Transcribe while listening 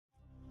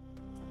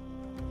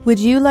Would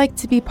you like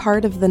to be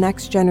part of the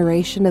next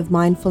generation of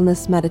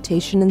mindfulness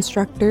meditation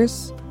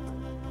instructors?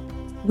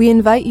 We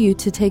invite you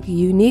to take a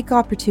unique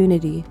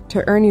opportunity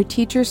to earn your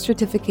teacher's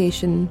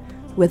certification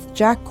with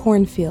Jack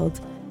Cornfield,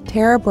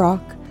 Tara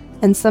Brock,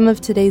 and some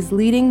of today's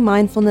leading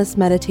mindfulness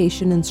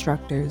meditation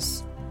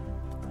instructors.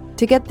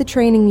 To get the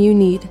training you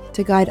need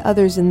to guide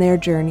others in their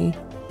journey,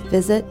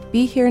 visit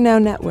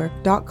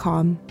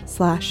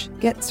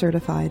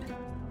BeHereNowNetwork.com/getcertified.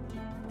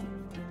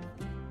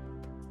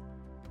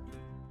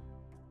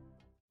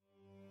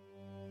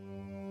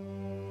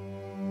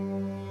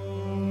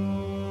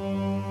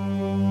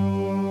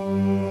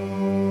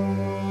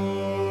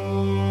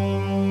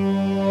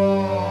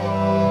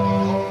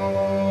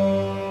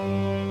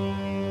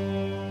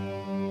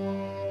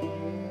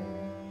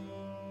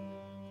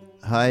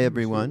 Hi,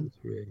 everyone.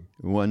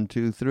 1,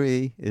 2,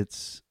 3.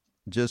 It's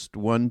just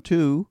 1,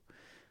 2.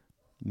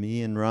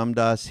 Me and Ram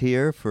Dass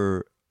here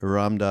for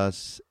Ram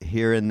Dass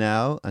Here and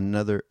Now,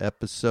 another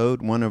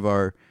episode, one of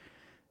our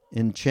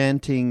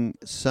enchanting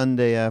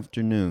Sunday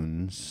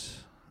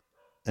afternoons.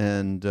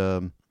 And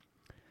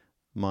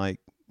my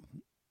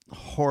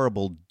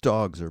horrible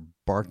dogs are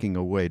barking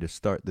away to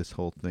start this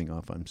whole thing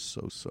off. I'm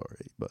so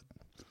sorry, but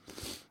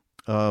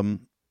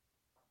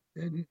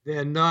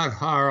they're not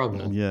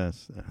horrible.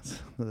 Yes,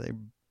 they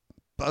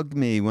bug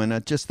me when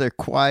they're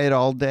quiet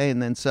all day,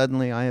 and then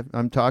suddenly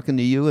I'm talking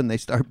to you and they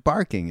start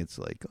barking. It's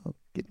like, oh,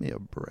 give me a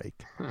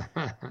break.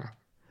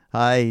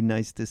 Hi,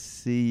 nice to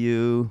see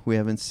you. We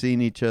haven't seen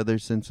each other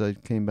since I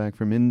came back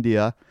from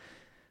India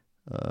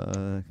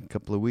a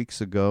couple of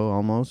weeks ago,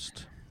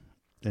 almost.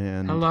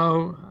 And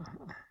hello.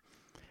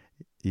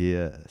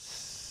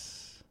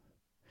 Yes.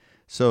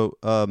 So,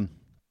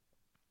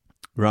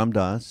 Ram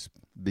Dass,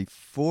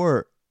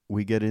 before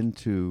we get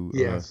into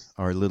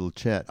our little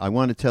chat, I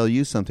want to tell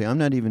you something. I'm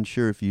not even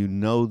sure if you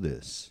know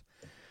this,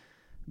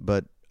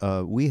 but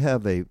we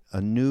have a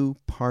new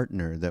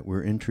partner that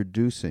we're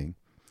introducing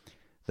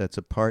that's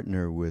a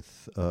partner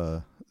with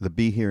the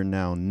Be Here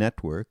Now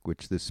network,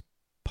 which this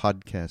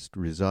podcast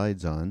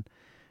resides on.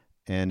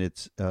 And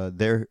it's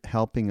they're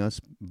helping us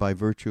by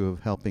virtue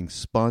of helping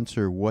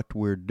sponsor what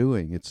we're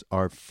doing. It's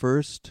our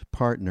first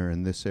partner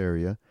in this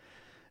area.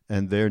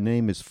 And their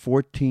name is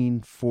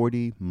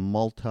 1440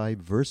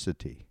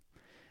 Multiversity.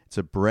 It's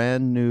a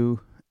brand new,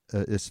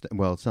 it's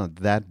not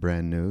that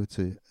brand new. It's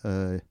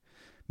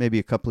maybe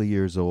a couple of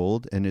years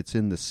old, and it's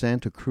in the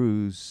Santa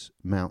Cruz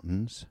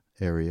Mountains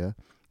area.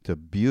 It's a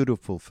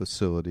beautiful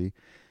facility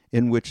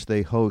in which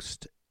they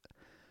host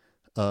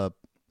all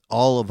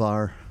of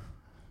our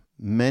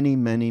many,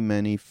 many,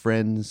 many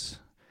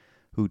friends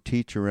who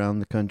teach around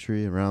the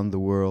country, around the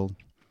world.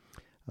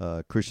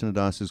 Krishna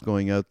Das is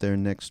going out there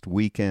next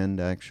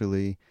weekend,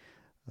 actually.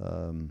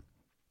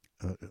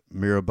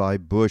 Mirabai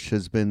Bush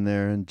has been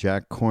there, and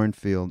Jack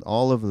Cornfield,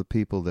 all of the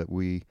people that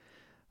we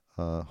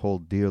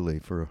hold dearly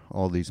for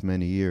all these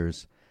many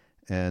years.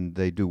 And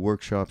they do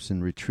workshops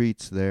and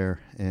retreats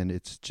there, and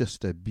it's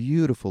just a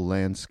beautiful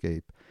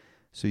landscape.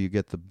 So you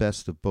get the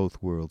best of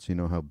both worlds. You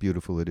know how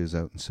beautiful it is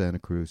out in Santa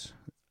Cruz.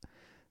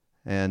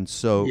 And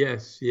so...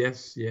 Yes.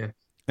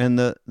 And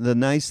the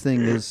nice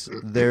thing is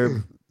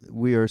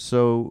we are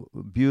so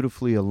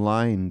beautifully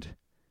aligned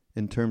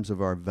in terms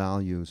of our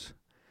values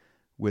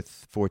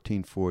with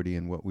 1440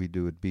 and what we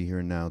do at Be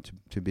Here Now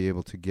to be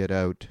able to get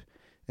out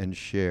and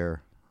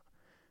share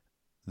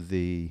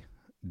the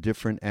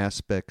different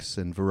aspects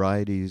and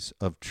varieties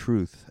of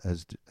truth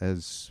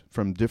as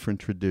from different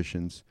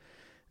traditions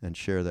and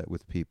share that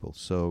with people.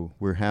 So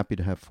we're happy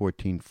to have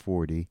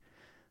 1440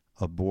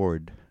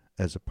 aboard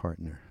as a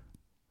partner.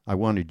 I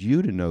wanted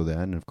you to know that,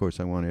 and of course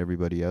I want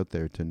everybody out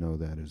there to know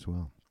that as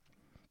well.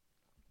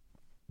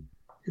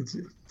 It's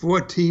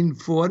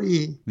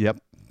 1440?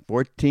 Yep,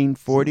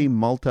 1440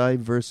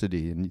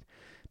 Multiversity. And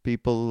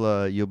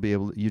people,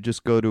 you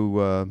just go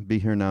to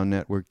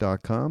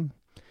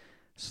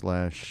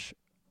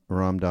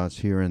BeHereNowNetwork.com/Ram Dass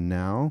Here and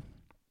Now,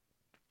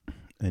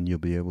 and you'll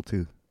be able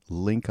to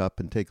link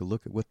up and take a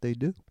look at what they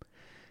do.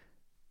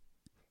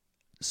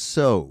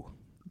 So,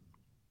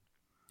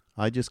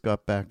 I just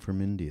got back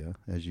from India,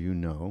 as you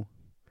know,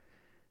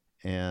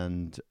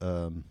 and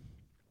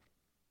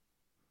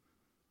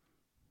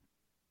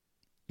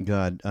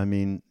God, I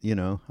mean,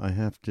 I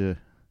have to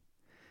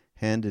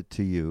hand it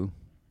to you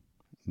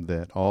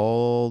that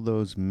all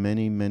those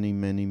many, many,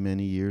 many,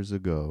 many years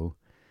ago,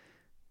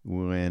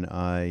 when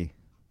I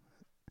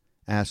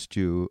asked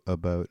you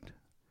about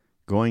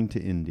going to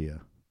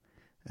India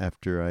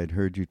after I'd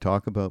heard you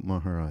talk about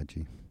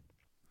Maharaji,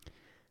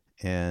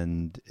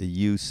 and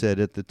you said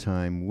at the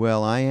time,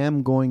 well, I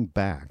am going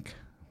back,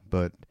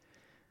 but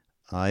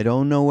I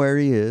don't know where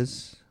he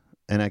is,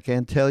 and I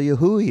can't tell you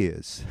who he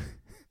is.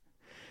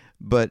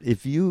 But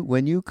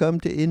when you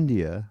come to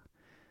India,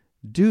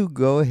 do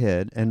go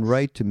ahead and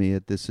write to me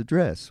at this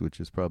address, which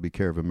is probably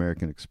care of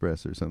American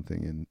Express or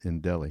something in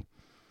Delhi.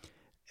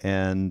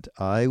 And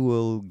I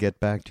will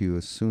get back to you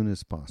as soon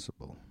as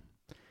possible.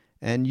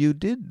 And you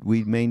did.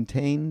 We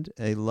maintained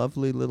a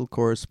lovely little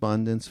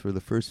correspondence for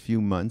the first few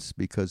months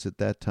because at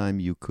that time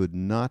you could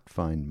not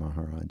find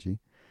Maharaji.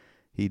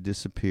 he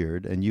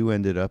disappeared, and you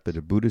ended up at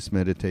a Buddhist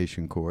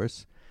meditation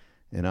course,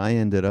 and I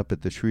ended up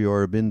at the Sri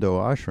Aurobindo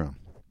ashram.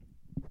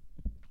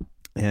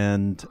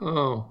 And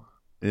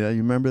yeah, you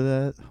remember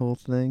that whole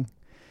thing?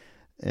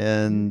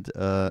 And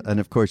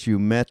of course, you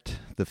met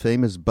the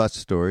famous bus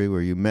story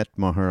where you met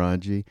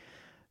Maharaji,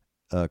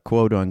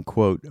 quote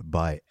unquote,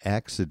 by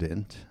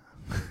accident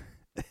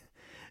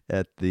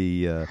at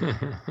the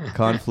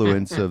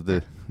confluence of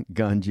the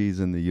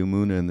Ganges and the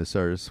Yamuna and the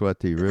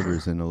Saraswati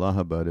rivers in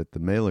Allahabad at the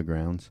Mela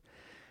grounds.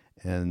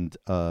 And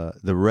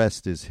the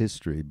rest is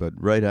history. But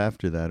right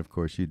after that, of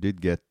course, you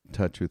did get in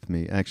touch with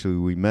me. Actually,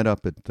 we met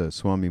up at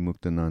Swami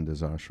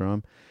Muktananda's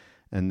ashram,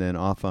 and then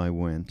off I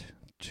went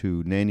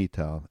to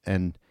Nainital.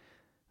 And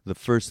the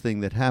first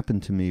thing that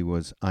happened to me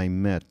was I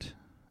met,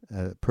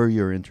 per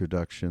your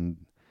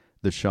introduction,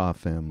 the Shah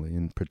family.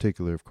 In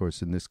particular, of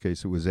course, in this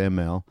case, it was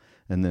ML,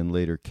 and then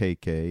later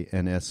KK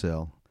and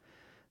SL,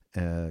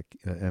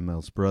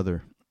 ML's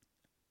brother.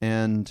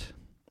 And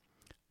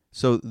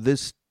so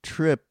this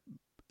trip,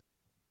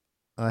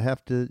 I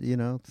have to,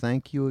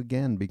 thank you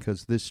again,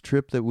 because this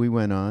trip that we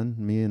went on,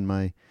 me and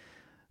my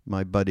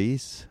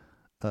buddies,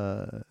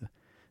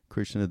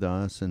 Krishna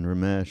Das and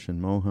Ramesh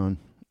and Mohan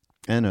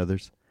and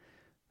others,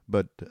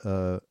 but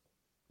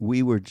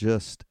we were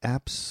just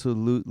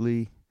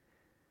absolutely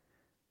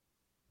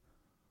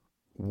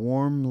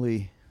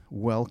warmly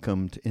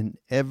welcomed in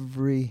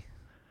every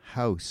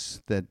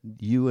house that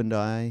you and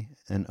I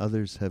and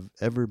others have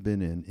ever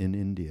been in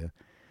India.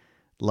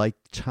 Like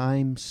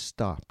time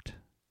stopped.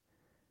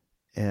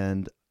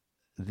 And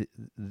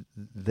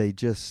they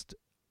just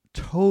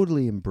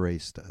totally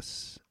embraced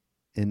us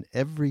in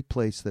every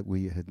place that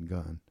we had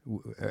gone,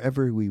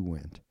 wherever we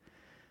went.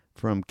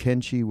 From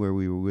Kenchi, where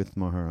we were with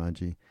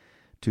Maharaji,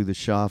 to the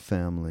Shah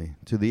family,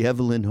 to the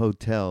Evelyn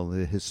Hotel,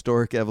 the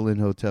historic Evelyn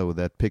Hotel with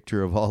that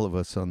picture of all of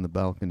us on the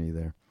balcony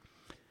there.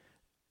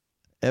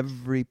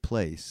 Every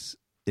place,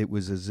 it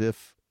was as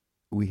if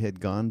we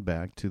had gone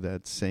back to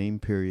that same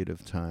period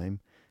of time.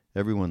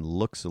 Everyone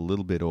looks a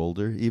little bit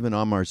older. Even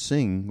Amar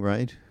Singh,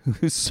 right,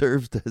 who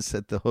served us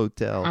at the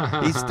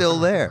hotel, he's still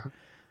there.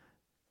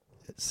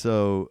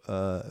 So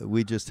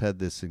we just had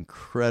this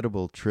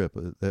incredible trip,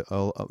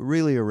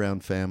 really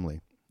around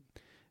family.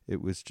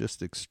 It was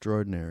just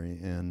extraordinary,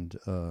 and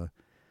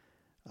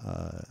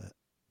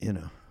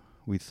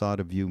we thought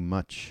of you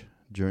much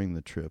during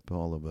the trip,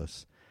 all of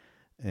us,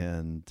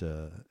 and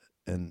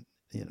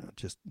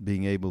just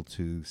being able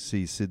to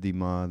see Siddhi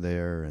Ma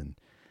there, and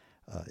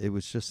it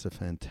was just a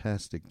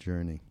fantastic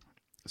journey.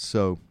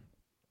 So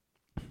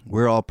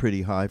we're all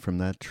pretty high from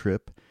that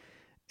trip,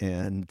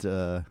 and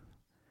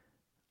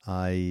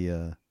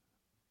I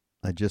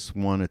just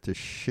wanted to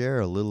share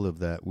a little of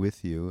that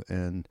with you,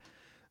 and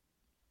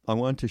I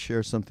want to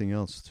share something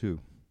else too.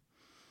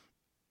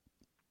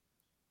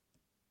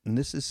 And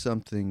this is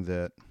something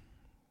that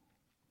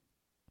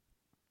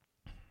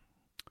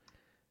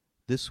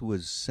this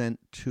was sent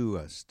to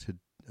us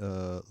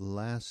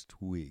last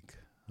week.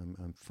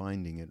 I'm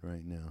finding it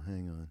right now.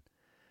 Hang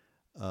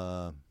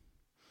on.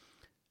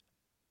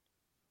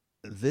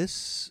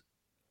 This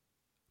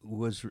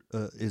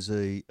is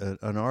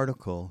an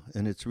article,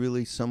 and it's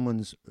really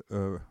someone's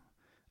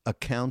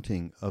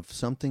accounting of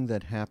something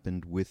that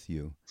happened with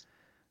you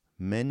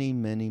many,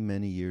 many,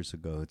 many years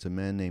ago. It's a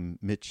man named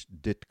Mitch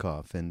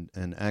Ditkoff,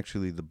 and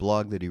actually the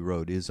blog that he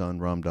wrote is on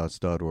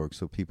ramdas.org,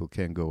 so people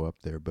can go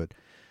up there. But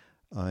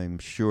I'm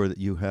sure that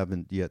you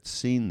haven't yet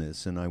seen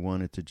this, and I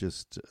wanted to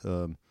just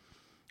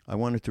I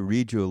wanted to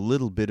read you a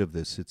little bit of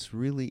this. It's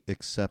really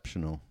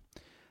exceptional.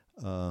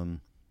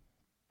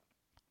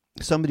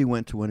 Somebody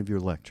went to one of your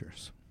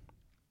lectures,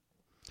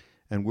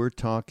 and we're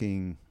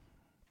talking,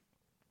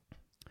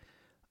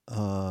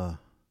 I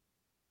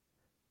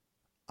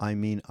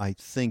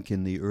think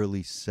in the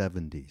early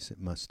 70s, it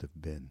must have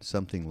been,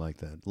 something like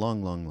that,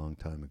 long, long, long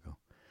time ago.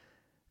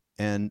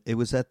 And it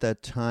was at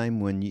that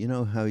time when, you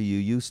know how you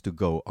used to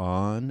go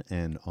on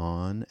and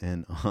on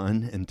and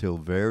on until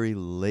very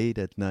late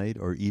at night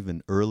or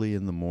even early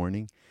in the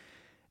morning.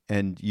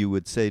 And you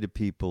would say to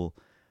people,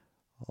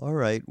 all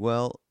right,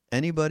 well,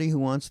 anybody who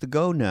wants to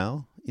go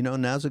now,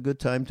 now's a good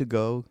time to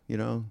go.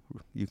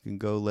 You can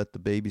go, let the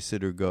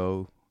babysitter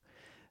go.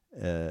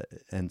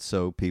 And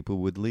so people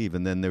would leave.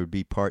 And then there would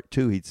be part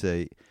two, he'd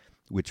say,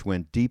 which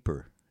went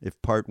deeper. If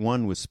part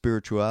one was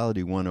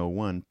Spirituality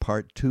 101,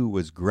 part two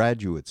was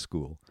Graduate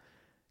School,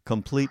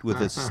 complete with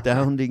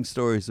astounding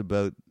stories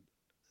about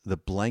the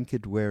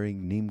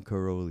blanket-wearing Neem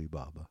Karoli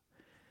Baba.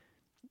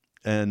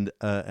 And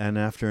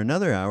after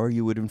another hour,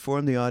 you would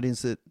inform the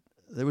audience that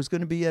there was going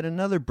to be yet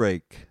another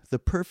break, the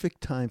perfect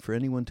time for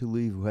anyone to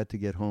leave who had to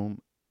get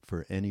home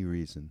for any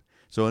reason.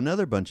 So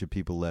another bunch of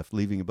people left,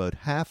 leaving about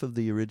half of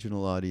the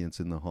original audience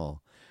in the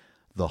hall,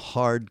 the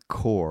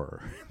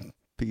hardcore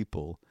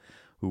people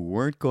who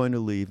weren't going to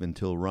leave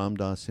until Ram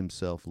Dass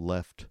himself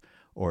left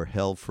or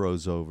hell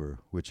froze over,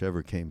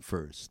 whichever came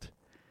first.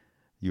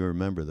 You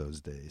remember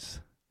those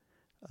days.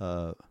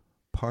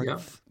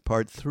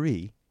 Part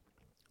 3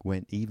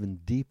 went even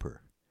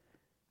deeper.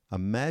 a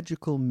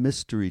magical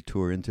mystery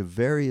tour into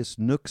various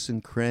nooks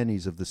and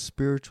crannies of the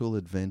spiritual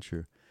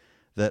adventure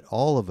that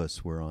all of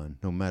us were on,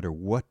 no matter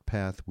what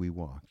path we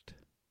walked.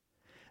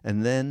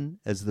 And then,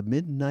 as the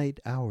midnight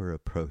hour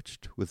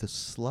approached, with a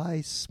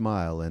sly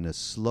smile and a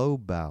slow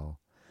bow,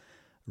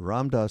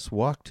 Ram Dass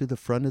walked to the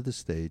front of the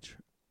stage,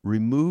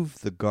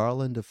 removed the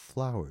garland of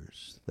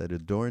flowers that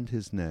adorned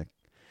his neck,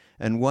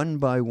 and one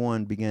by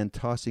one began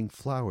tossing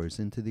flowers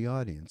into the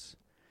audience.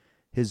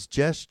 His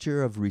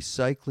gesture of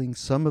recycling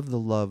some of the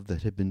love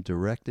that had been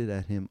directed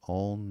at him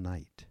all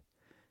night.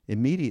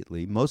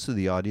 Immediately, most of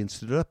the audience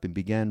stood up and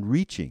began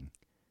reaching.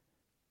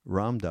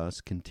 Ram Dass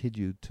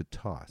continued to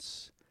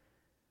toss.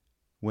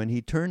 When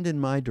he turned in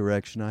my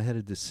direction, I had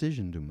a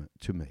decision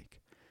to make.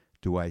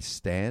 Do I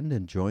stand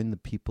and join the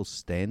people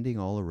standing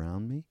all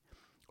around me?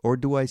 Or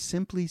do I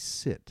simply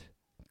sit,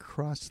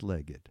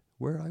 cross-legged,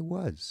 where I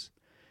was,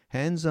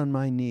 hands on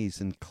my knees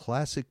in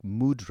classic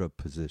mudra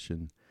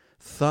position,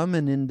 thumb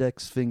and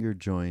index finger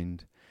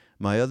joined,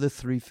 my other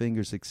 3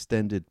 fingers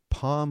extended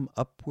palm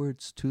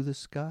upwards to the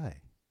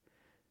sky?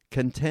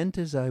 Content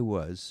as I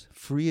was,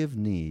 free of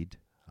need,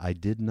 I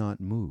did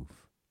not move.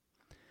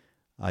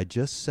 I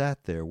just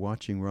sat there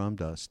watching Ram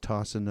Dass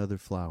toss another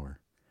flower.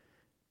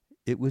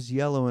 It was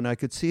yellow, and I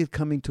could see it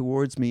coming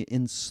towards me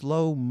in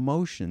slow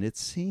motion. It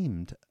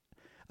seemed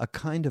a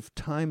kind of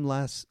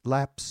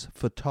time-lapse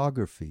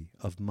photography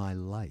of my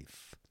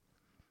life.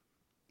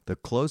 The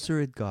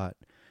closer it got,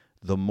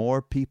 the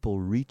more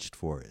people reached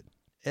for it,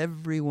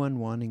 everyone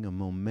wanting a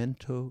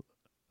memento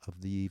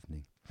of the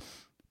evening.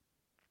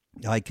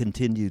 I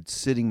continued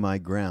sitting my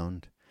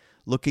ground.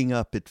 Looking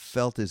up, it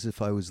felt as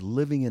if I was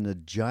living in a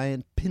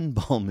giant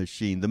pinball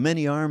machine, the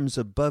many arms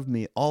above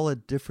me, all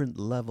at different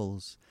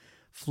levels,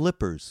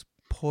 flippers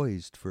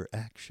poised for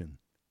action.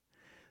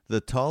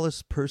 The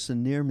tallest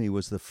person near me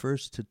was the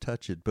first to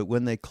touch it, but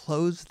when they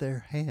closed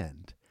their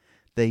hand,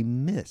 they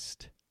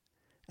missed,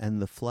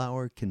 and the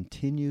flower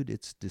continued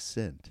its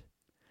descent.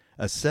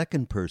 A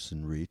second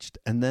person reached,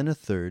 and then a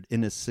third,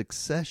 in a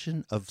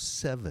succession of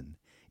 7,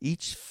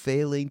 each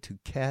failing to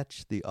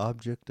catch the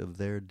object of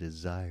their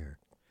desire.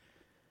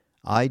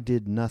 I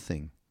did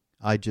nothing.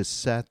 I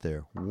just sat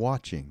there,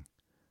 watching,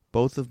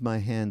 both of my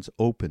hands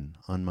open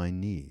on my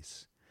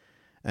knees.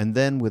 And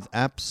then, with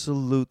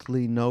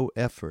absolutely no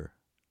effort,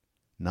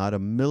 not a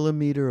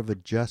millimeter of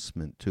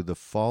adjustment to the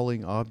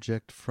falling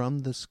object from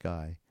the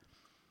sky,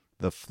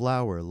 the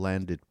flower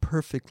landed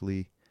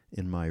perfectly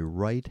in my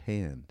right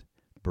hand,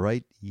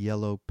 bright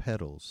yellow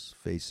petals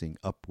facing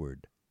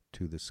upward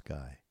to the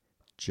sky,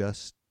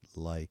 just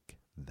like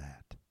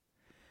that.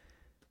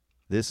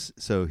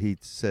 So he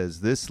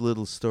says, this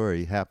little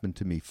story happened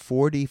to me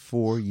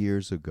 44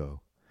 years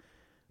ago,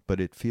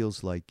 but it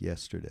feels like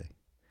yesterday.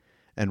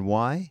 And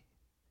why?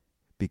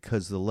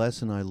 Because the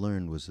lesson I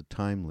learned was a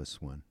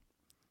timeless one.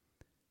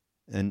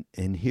 And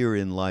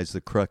herein lies the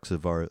crux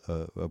of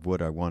of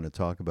what I want to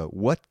talk about.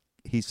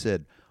 He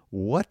said,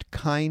 what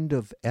kind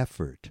of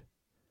effort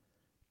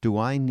do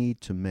I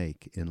need to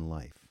make in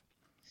life?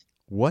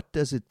 What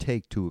does it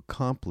take to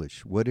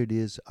accomplish what it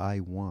is I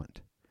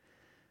want?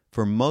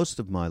 For most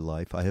of my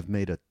life, I have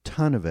made a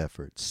ton of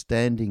effort,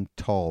 standing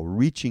tall,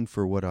 reaching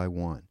for what I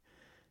want.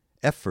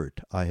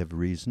 Effort, I have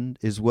reasoned,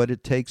 is what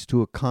it takes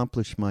to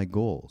accomplish my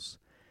goals.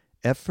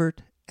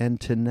 Effort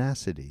and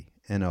tenacity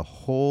and a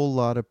whole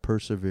lot of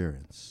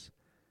perseverance.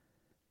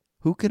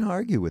 Who can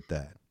argue with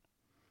that?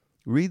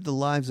 Read the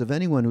lives of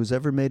anyone who's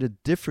ever made a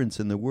difference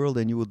in the world,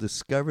 and you will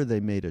discover they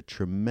made a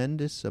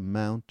tremendous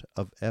amount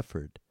of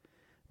effort.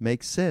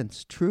 Makes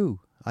sense,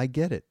 true, I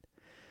get it.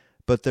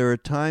 But there are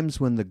times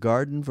when the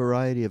garden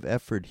variety of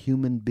effort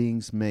human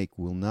beings make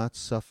will not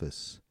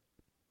suffice.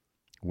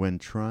 When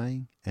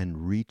trying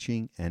and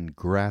reaching and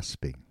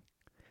grasping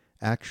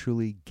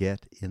actually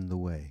get in the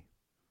way.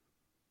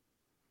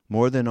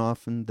 More than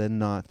often than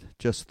not,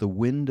 just the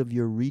wind of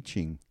your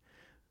reaching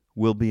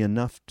will be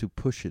enough to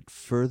push it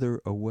further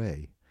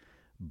away.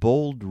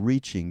 Bold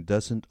reaching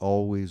doesn't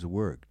always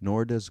work,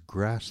 nor does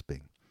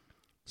grasping.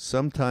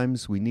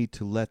 Sometimes we need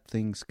to let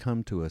things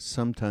come to us.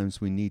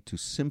 Sometimes we need to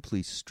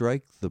simply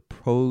strike the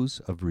pose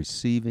of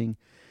receiving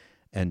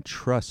and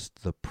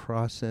trust the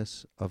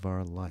process of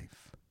our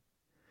life.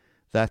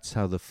 That's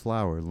how the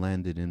flower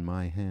landed in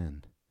my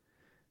hand.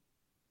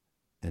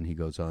 And he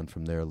goes on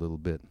from there a little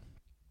bit.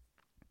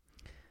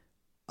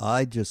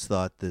 I just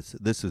thought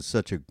this is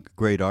such a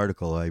great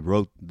article. I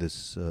wrote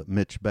this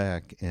Mitch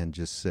back and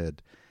just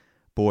said,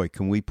 boy,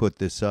 can we put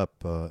this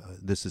up?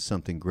 This is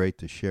something great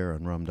to share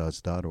on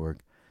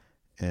ramdas.org.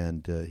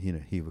 And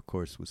he of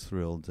course was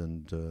thrilled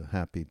and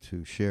happy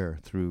to share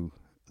through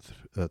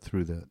that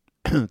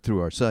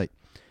through our site.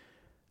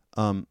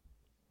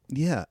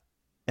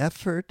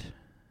 Effort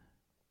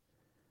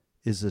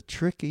is a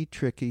tricky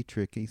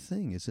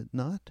thing, is it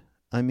not?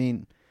 I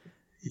mean,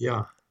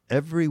 yeah.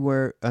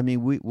 Everywhere. I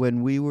mean,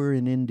 when we were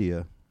in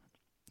India,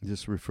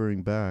 just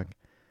referring back,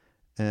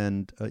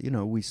 and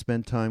we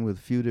spent time with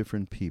a few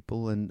different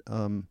people, and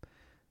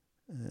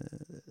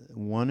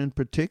one in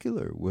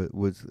particular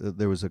was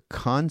there was a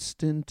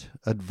constant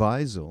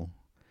advisal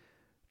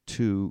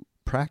to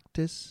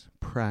practice,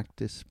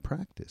 practice,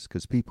 practice.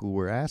 Because people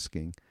were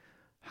asking,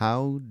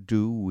 how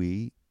do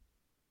we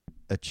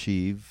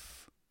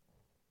achieve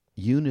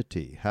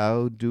unity?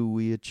 How do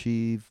we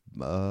achieve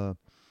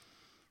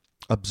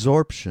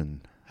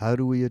absorption? How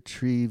do we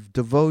achieve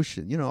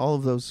devotion? You know, all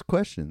of those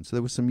questions.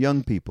 There were some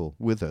young people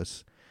with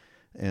us,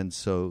 and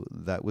so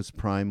that was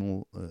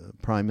prime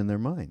in their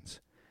minds.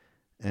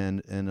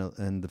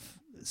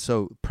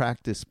 So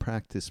practice,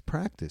 practice,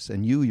 practice.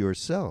 And you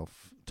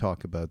yourself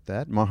talk about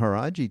that.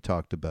 Maharaji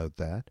talked about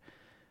that.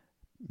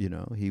 You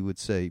know, he would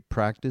say,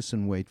 practice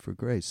and wait for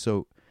grace.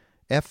 So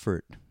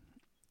effort.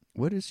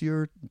 What is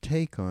your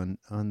take on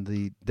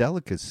the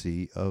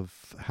delicacy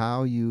of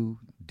how you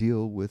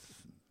deal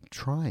with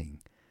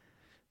trying?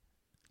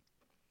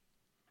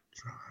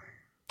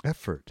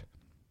 Effort.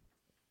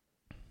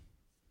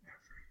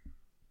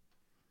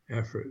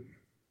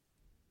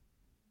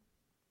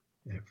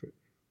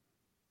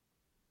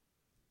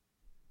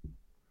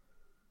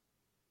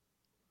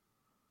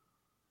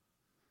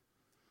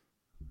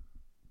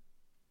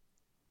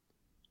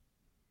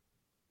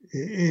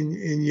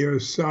 In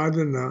your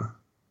sadhana,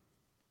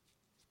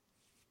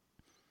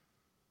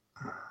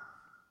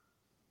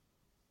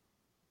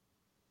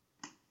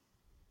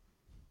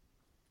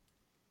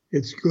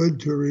 it's good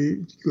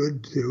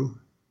to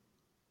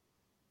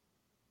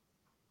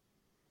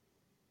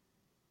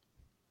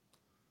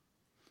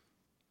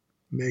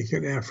make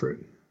an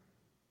effort.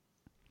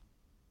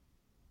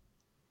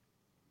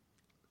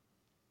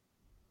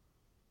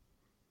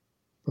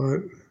 But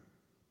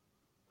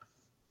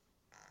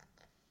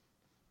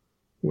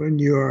when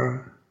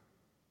you're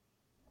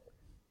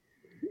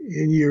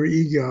in your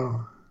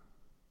ego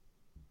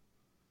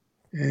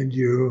and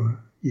you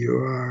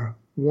are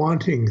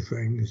wanting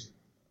things,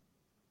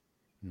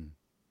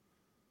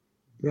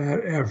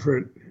 that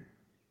effort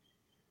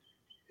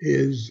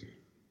is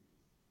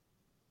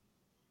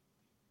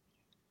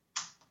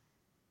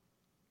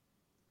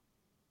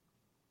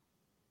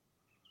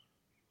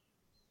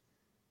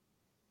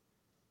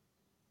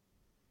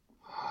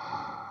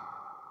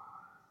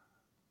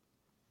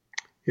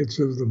it's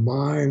of the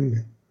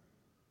mind,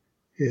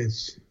 it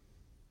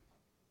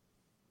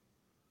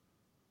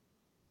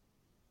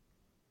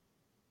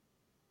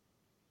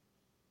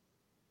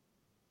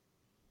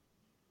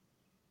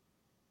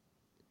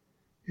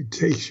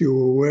takes you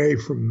away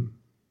from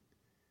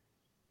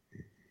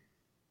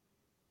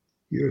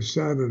your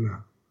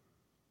sadhana.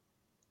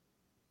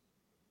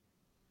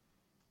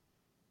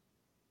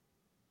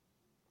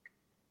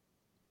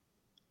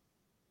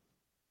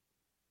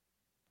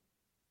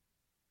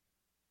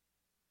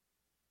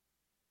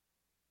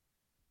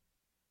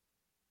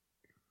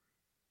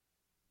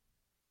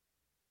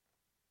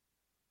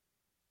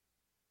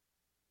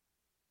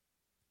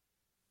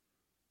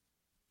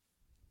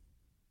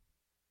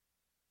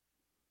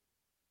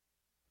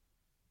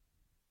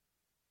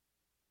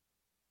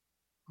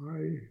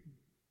 I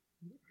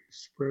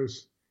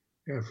express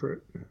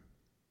effort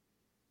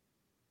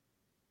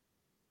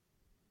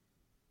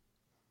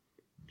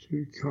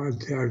to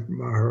contact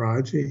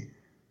Maharaji.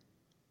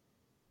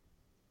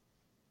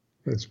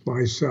 That's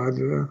my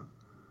sadhana.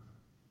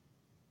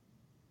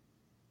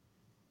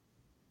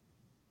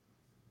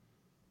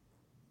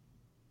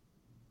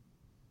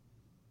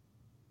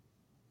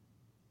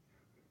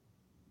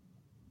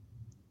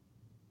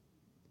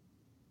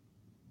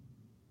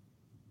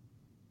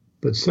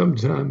 But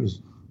sometimes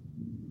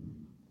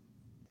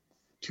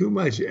too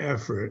much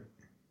effort,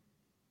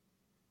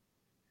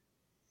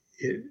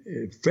 it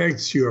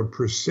affects your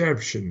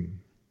perception.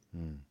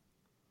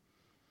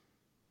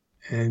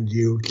 And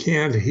you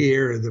can't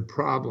hear the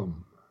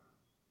problem,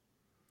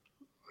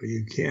 or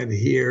you can't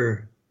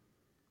hear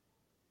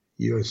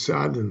your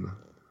sadhana.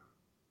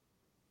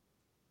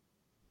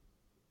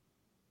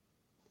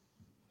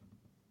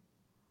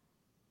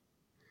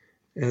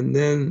 And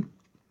then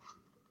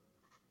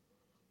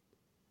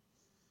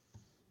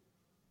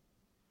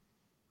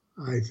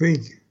I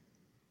think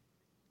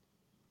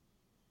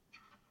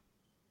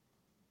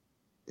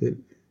that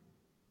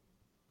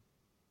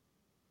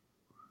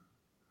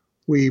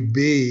we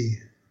be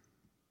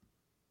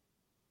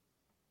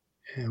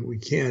and we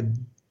can't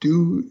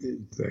do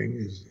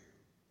things.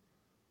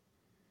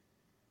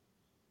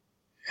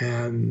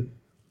 And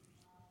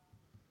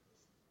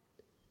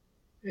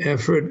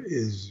effort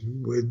is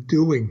with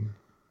doing.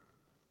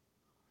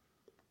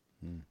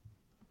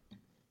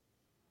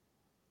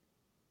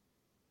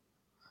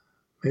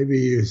 Maybe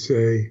you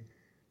say,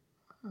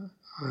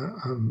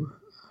 I'm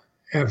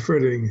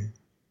efforting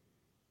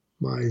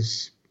my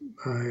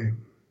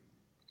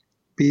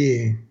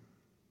being,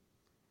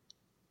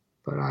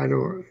 but I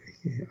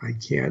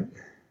can't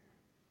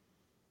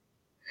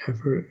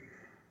effort.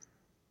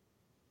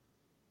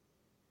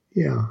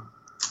 Yeah.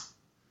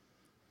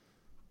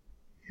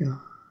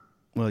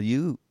 Well,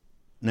 you're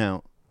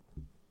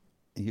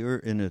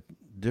in a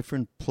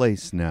different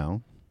place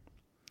now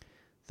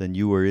than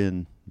you were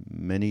in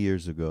many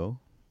years ago.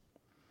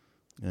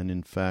 And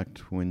in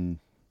fact, when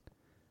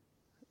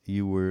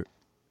you were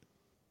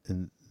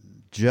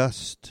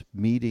just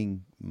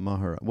meeting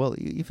Maharaj. Well,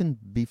 even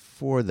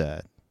before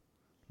that,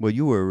 well,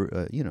 you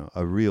were,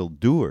 a real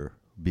doer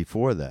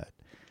before that.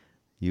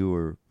 You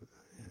were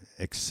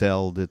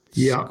excelled at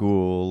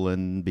school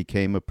and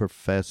became a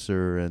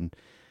professor, and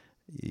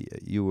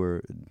you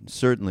were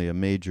certainly a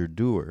major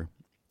doer.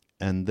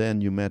 And then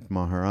you met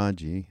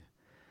Maharaji,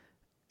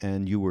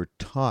 and you were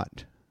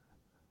taught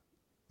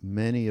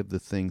many of the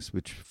things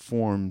which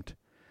formed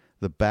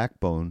the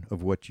backbone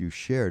of what you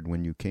shared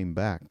when you came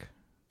back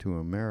to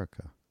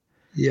America.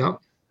 Yep.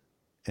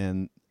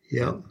 And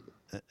yep.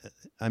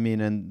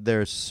 And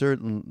there's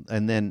certain,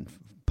 and then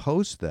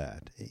post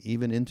that,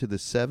 even into the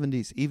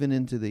 70s, even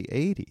into the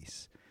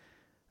 80s,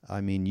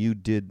 you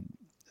did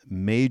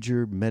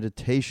major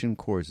meditation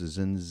courses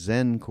and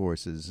Zen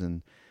courses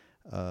and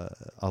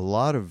a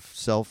lot of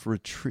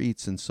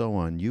self-retreats and so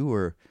on.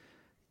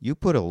 You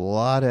put a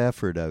lot of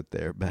effort out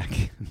there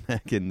back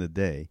in the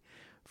day,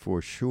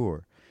 for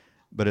sure.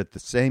 But at the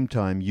same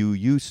time, you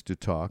used to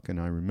talk, and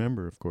I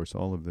remember, of course,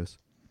 all of this,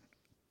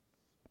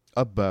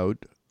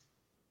 about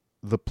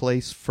the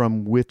place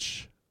from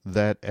which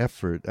that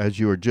effort, as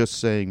you are just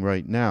saying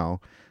right now,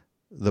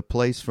 the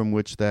place from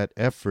which that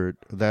effort,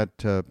 that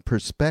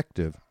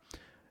perspective,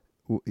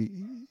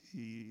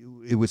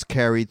 it was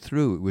carried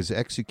through, it was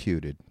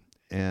executed.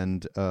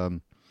 And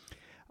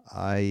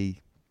I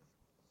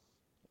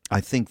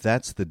think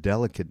that's the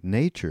delicate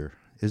nature,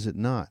 is it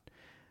not?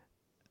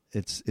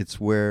 It's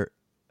where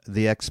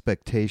the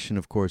expectation,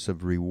 of course,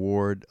 of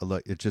reward,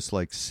 it's just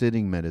like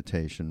sitting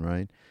meditation,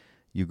 right?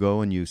 You go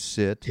and you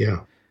sit.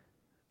 Yeah.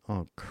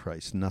 Oh,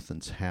 Christ,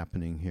 nothing's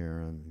happening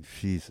here.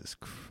 Jesus,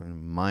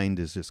 mind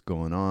is just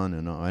going on,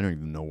 and I don't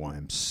even know why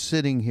I'm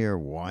sitting here.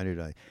 Why did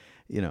I,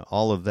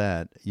 all of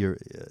that.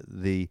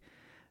 The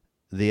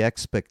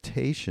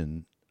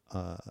expectation,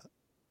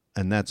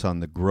 and that's on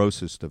the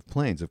grossest of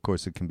planes. Of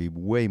course, it can be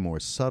way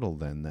more subtle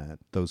than that.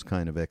 Those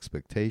kind of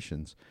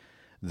expectations,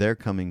 they're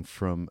coming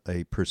from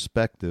a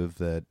perspective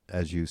that,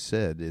 as you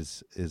said,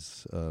 is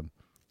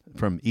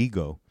from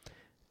ego,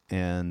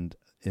 and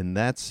in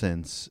that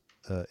sense,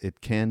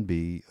 it can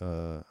be,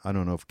 I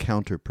don't know if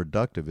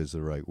counterproductive is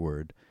the right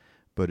word,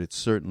 but it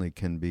certainly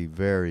can be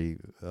very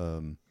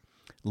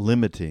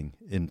limiting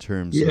in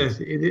terms of... Yes,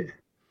 it is.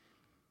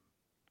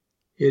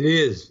 It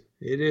is.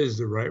 It is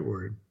the right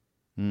word.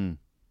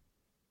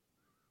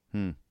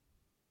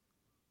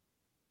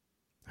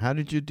 How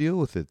did you deal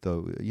with it,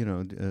 though?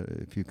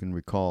 If you can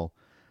recall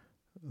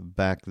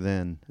back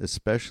then,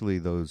 especially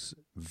those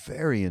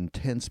very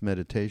intense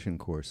meditation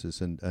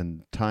courses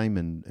and time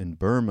in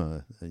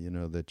Burma,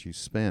 that you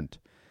spent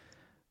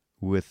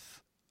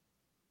with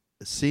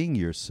seeing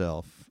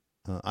yourself.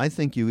 I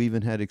think you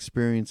even had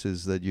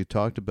experiences that you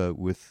talked about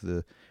with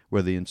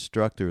where the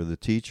instructor or the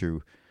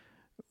teacher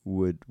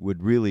would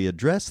really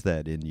address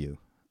that in you,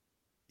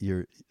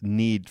 your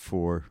need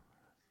for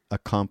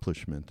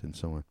accomplishment and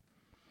so on.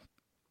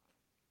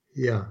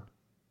 Yeah.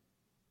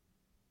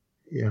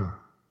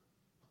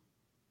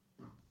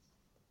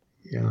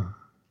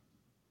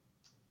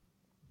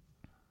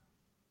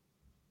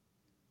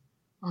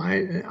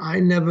 I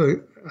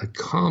never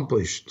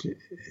accomplished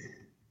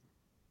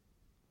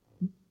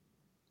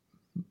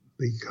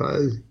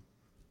because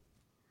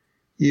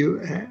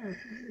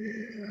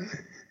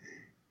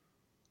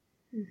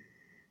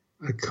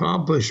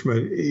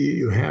accomplishment,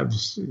 you have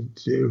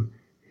to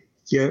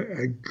get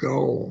a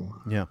goal.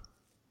 Yeah.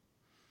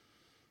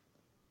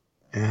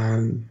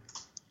 And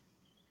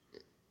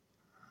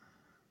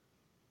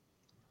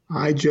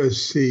I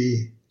just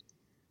see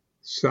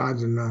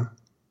sadhana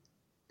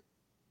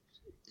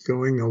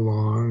going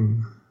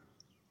along,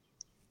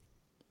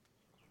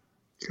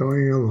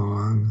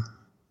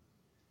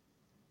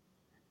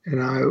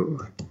 and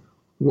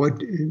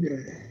what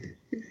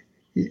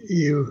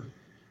you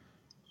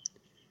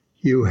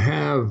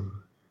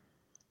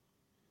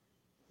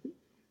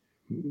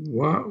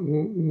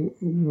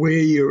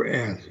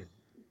have,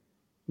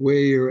 where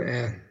you're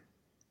at,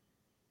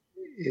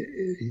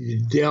 you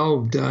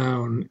delve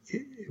down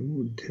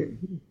to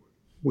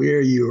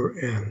where you're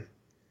at.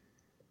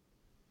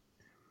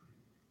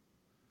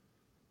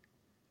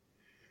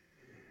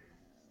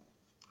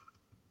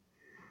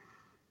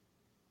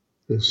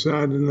 The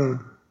sadhana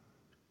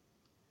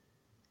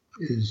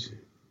is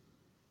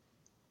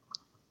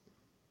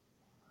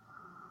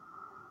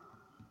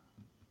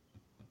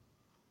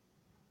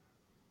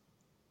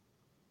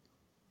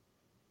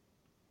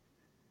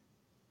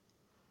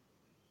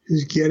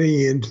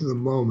getting into the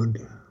moment.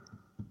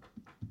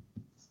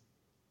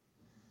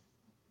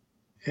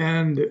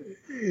 And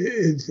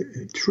it's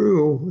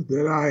true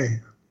that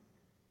I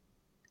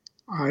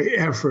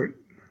effort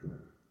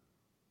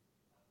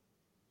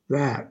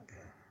that.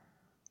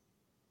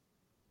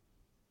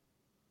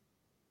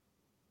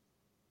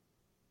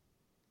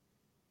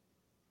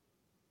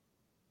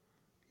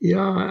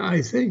 Yeah,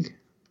 I think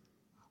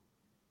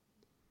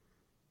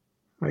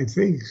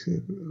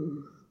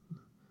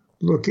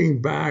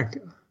looking back,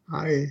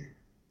 I've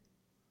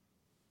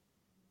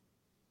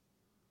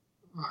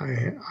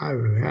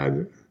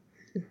had,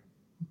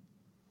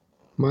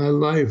 my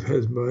life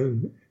has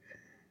been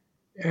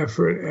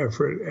effort,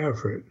 effort,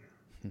 effort.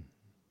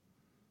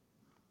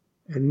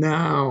 And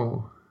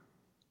now,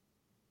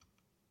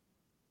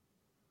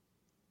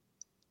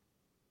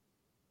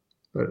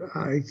 but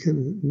I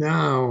can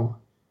now,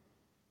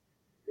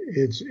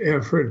 it's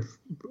effort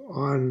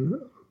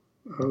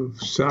of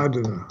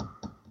sadhana.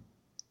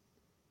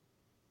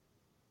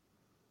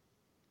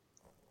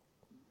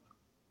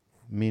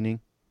 Meaning?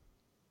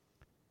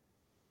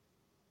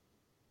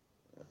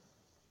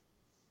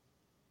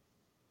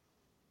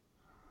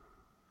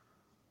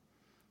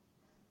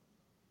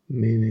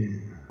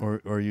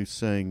 Or are you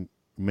saying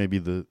maybe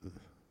the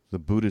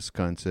Buddhist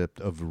concept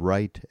of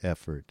right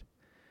effort?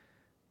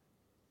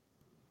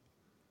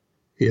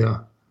 Yeah.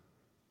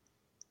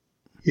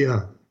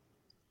 Yeah.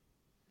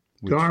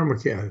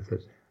 Dharmic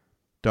effort.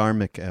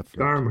 Dharmic effort.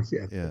 Dharmic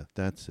effort. Yeah,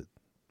 that's it.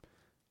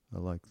 I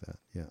like that.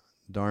 Yeah.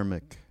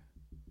 Dharmic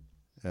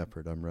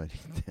effort. I'm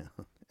writing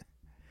down.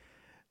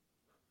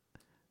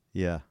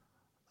 Yeah.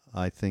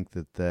 I think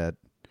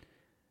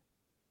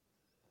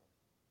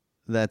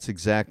that's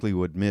exactly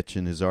what Mitch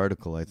in his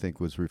article, I think,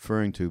 was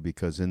referring to,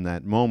 because in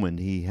that moment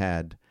he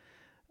had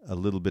a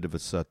little bit of a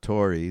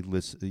satori,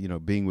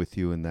 being with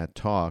you in that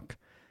talk,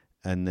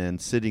 and then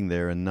sitting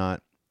there and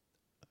not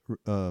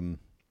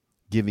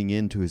giving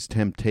in to his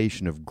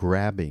temptation of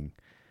grabbing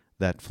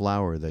that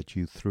flower that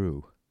you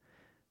threw,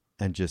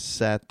 and just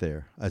sat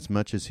there. As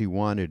much as he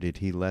wanted it,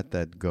 he let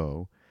that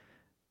go.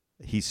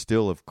 He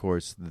still, of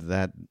course,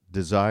 that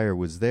desire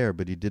was there,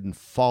 but he didn't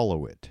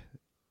follow it.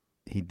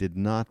 He did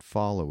not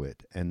follow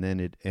it, and then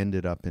it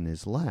ended up in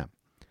his lap,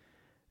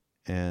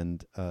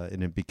 and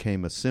it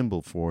became a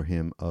symbol for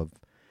him of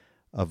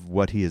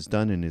what he has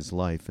done in his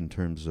life in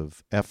terms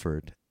of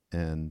effort,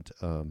 and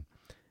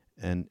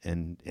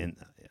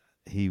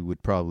he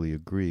would probably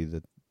agree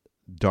that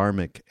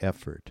dharmic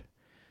effort,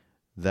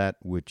 that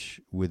which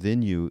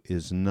within you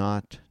is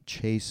not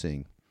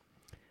chasing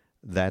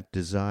that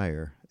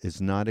desire,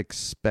 is not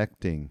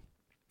expecting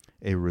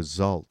a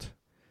result.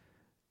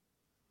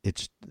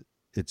 It's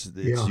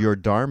your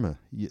dharma.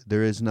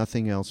 There is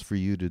nothing else for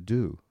you to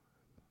do.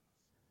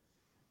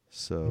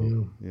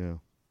 So, yeah,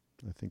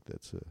 I think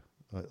that's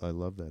I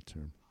love that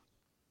term.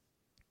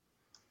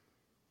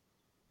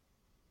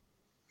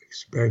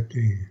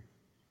 Expecting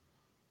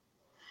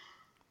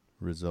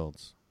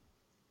results.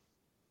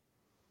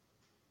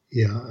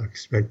 Yeah,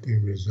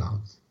 expecting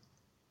results.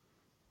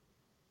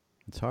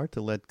 It's hard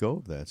to let go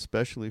of that,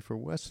 especially for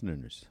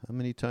Westerners. How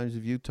many times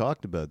have you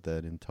talked about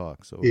that in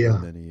talks over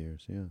many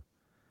years? Yeah.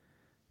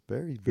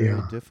 Very,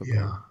 very difficult.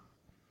 Yeah.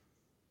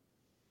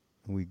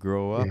 We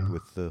grow up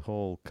with the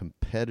whole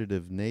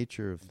competitive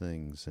nature of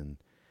things and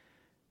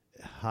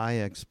high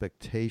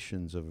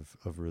expectations of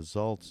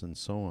results and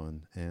so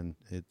on. And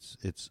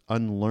it's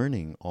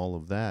unlearning all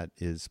of that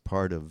is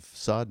part of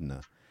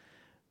sadhana,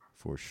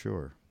 for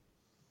sure.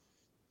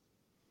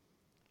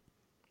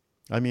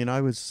 I mean,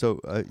 I was so,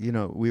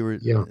 we were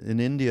in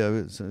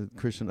India,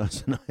 Christian,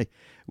 us and I,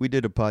 we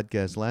did a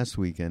podcast last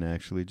weekend,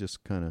 actually,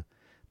 just kind of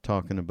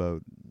talking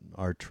about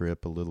our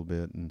trip a little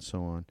bit and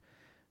so on.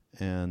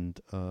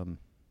 And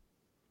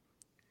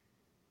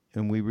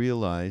we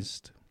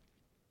realized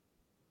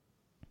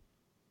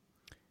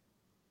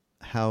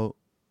how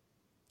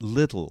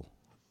little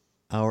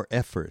our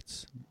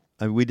efforts,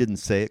 we didn't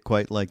say it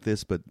quite like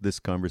this, but this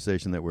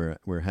conversation that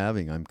we're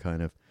having, I'm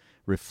kind of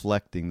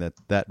reflecting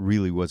that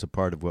really was a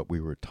part of what we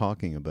were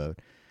talking about,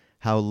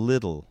 how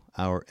little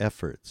our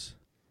efforts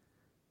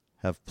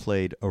have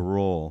played a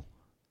role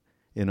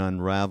in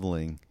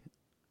unraveling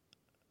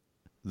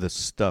the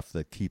stuff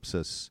that keeps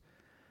us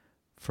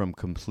from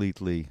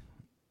completely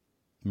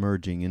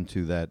merging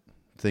into that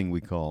thing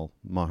we call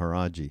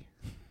Maharaji,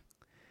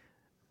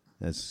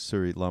 as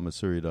Lama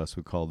Surya Das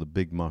would call the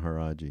big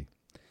Maharaji,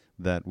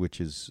 that which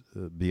is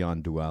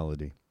beyond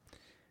duality,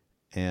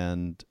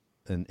 and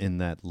in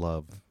that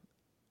love.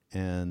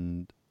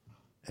 And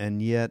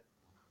yet,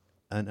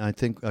 and I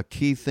think a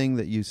key thing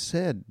that you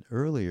said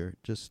earlier,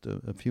 just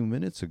a few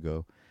minutes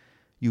ago,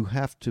 you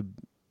have to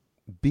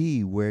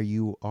be where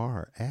you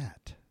are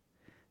at.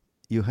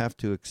 You have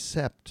to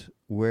accept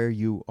where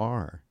you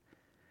are,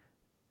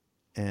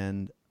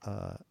 and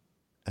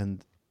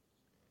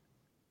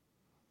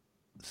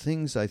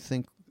things. I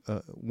think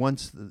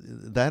once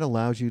that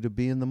allows you to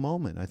be in the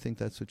moment. I think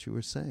that's what you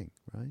were saying,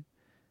 right?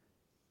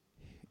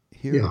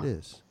 Here it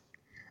is,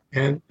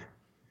 and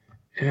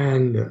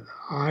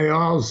I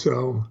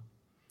also,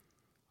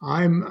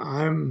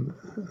 I'm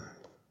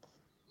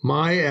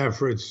my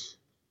efforts.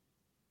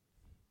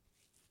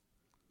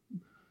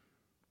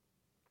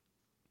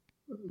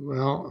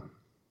 Well,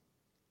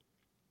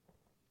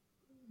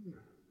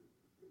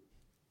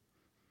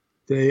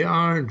 they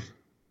aren't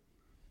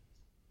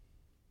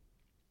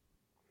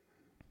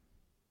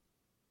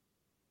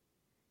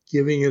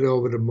giving it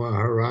over to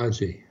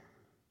Maharaji,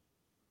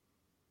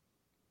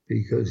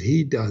 because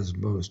he does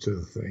most of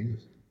the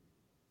things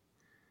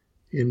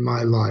in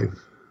my life.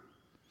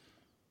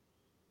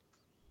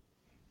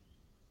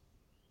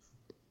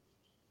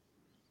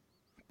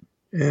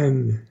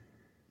 And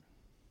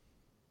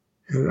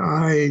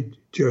I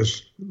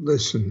just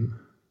listen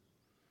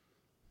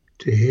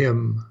to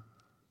him,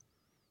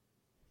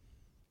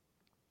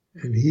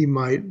 and he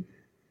might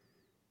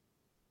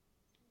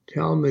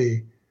tell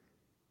me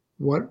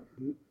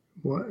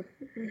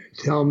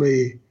tell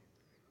me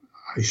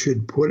I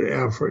should put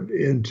effort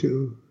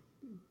into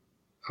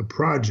a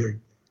project.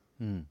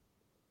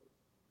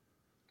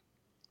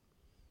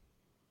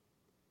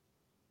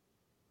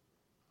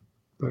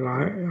 But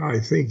I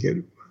think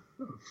it,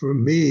 for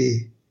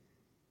me,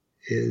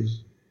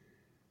 is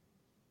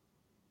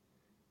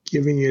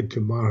giving it to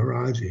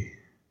Maharaji.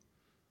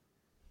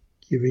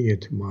 Giving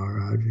it to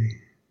Maharaji.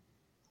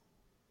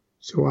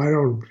 So I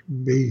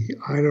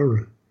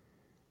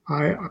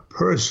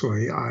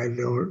personally, I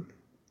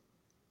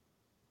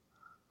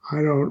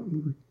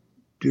don't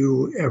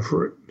do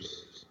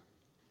efforts.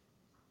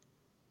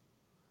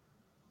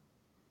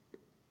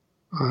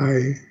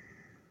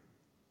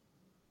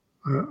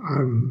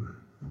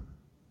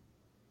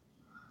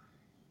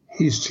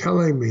 He's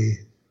telling me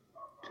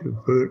to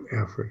put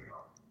effort.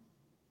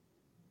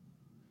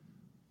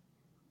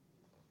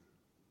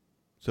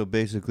 So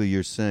basically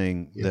you're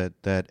saying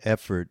that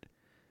effort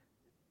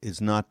is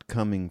not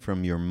coming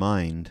from your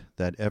mind.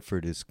 That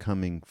effort is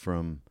coming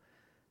from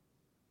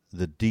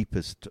the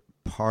deepest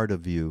part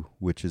of you,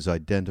 which is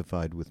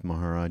identified with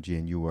Maharaji,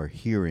 and you are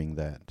hearing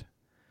that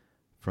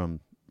from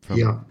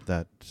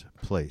that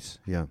place.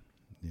 Yeah.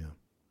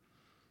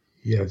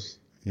 Yes.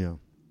 Yeah.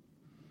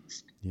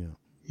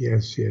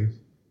 Yes.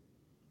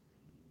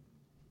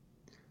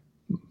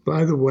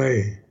 By the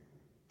way,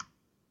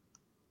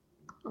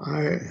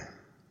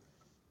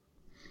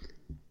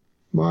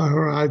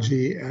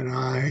 Maharaji and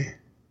I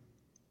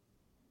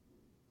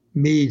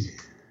meet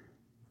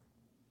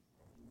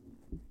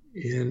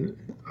in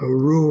a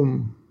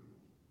room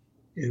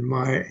in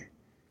my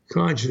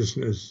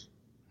consciousness,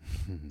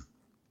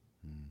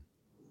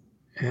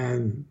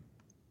 and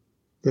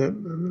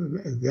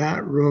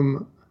that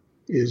room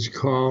is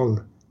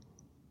called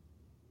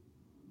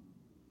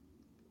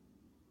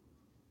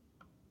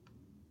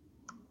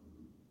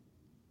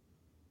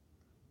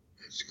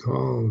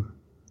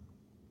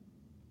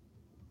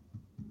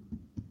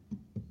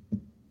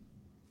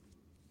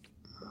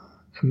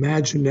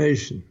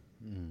imagination.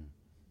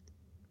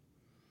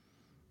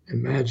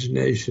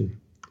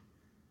 Imagination.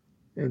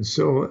 And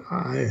so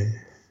I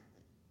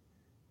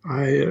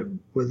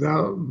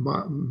without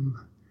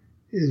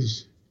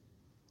is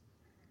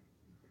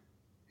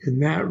in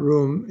that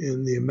room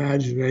in the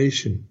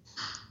imagination.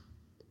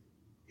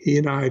 He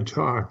and I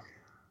talk,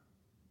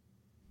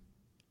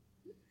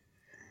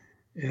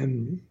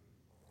 and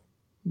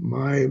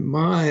my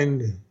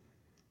mind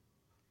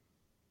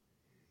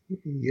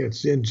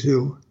gets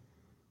into,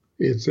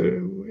 is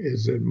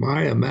it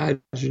my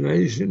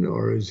imagination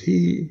or is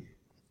he?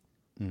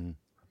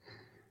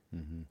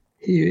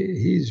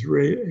 He's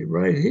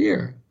right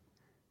here,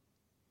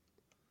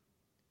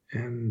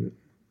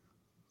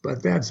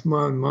 but that's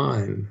my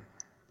mind,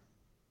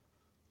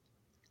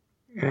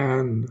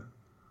 and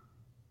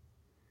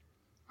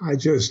I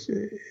just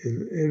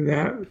in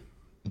that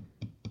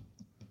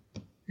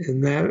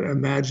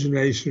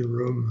imagination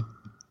room,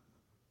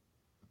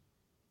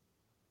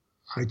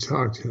 I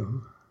talk to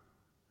him.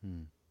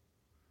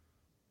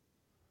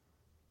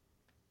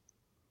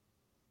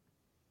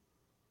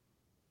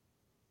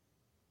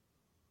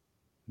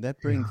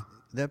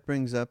 That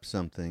brings up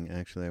something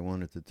actually I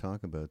wanted to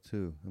talk about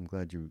too. I'm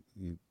glad you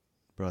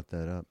brought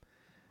that up.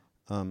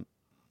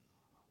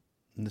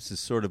 This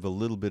is sort of a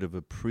little bit of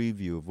a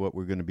preview of what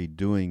we're going to be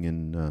doing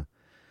in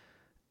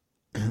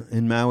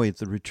Maui at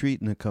the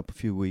retreat in a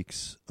few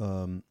weeks.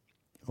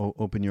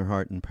 Open Your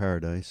Heart in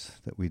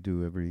Paradise that we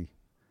do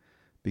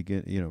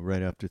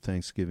right after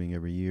Thanksgiving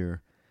every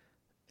year,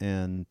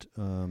 and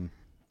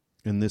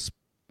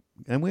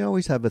we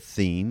always have a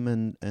theme,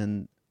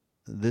 and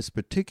this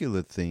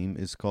particular theme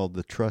is called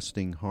the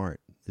Trusting Heart.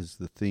 Is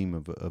the theme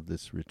of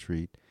this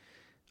retreat.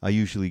 I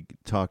usually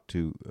talk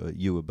to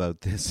you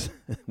about this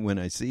when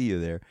I see you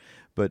there,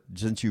 but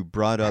since you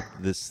brought up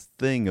this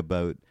thing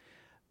about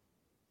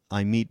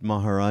I meet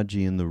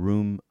Maharaji in the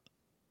room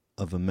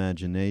of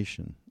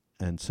imagination,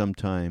 and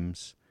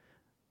sometimes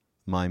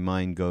my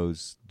mind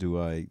goes,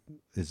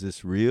 is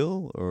this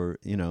real? Or,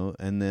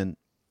 and then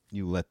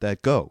you let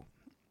that go.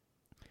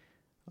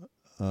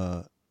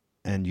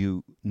 And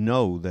you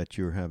know that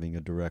you're having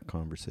a direct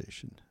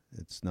conversation.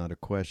 It's not a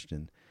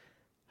question.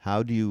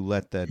 How do you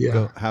let that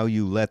go? How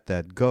you let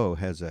that go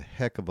has a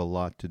heck of a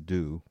lot to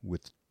do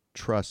with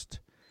trust.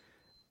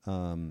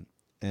 And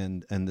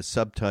the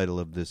subtitle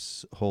of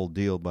this whole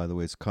deal, by the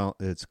way,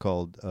 it's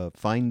called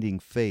Finding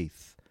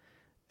Faith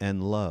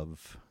and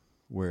Love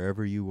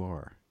Wherever You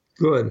Are.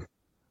 Good.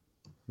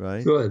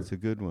 Right? Good. It's a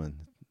good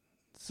one.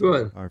 So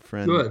good. Our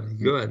friend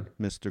good.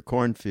 Mr.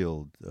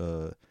 Cornfield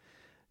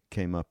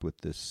came up with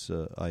this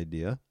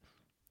idea.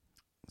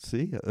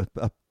 See,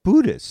 a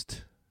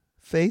Buddhist.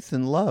 Faith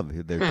and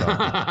love, they're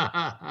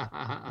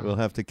talking. We'll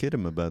have to kid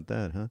him about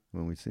that, huh?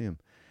 When we see him.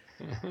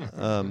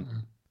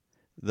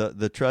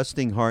 The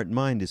trusting heart and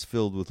mind is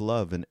filled with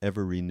love and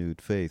ever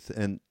renewed faith,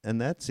 and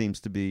that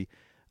seems to be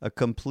a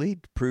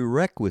complete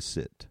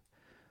prerequisite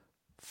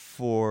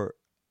for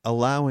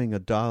allowing a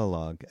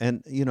dialogue.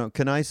 And,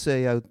 can I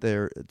say out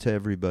there to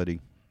everybody,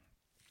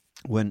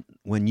 when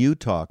you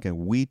talk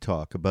and we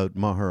talk about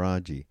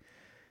Maharaji,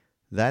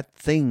 that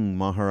thing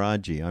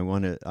Maharaji, I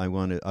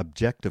want to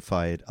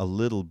objectify it a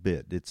little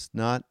bit. It's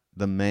not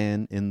the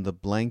man in the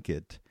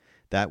blanket.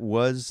 That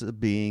was a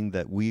being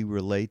that we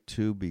relate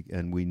to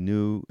and we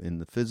knew in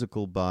the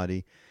physical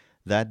body.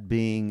 That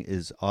being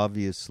is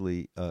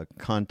obviously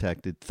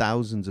contacted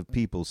thousands of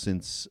people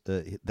since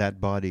that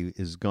body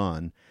is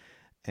gone.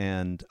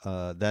 And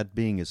that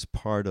being is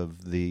part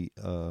of the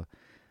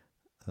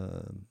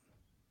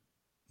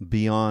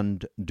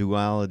beyond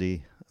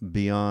duality,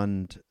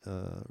 beyond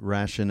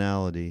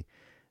rationality,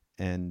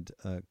 and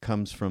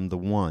comes from the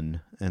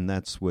one. And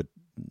that's what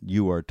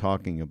you are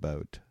talking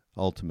about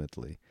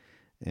ultimately.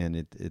 And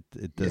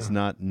it does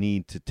not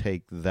need to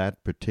take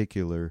that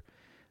particular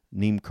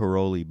Neem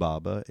Karoli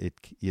Baba.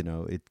 It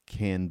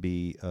can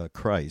be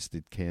Christ,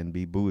 it can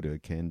be Buddha,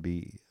 it can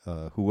be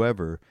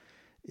whoever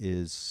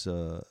is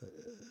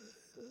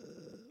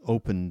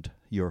opened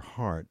your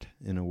heart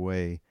in a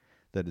way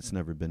that it's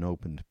never been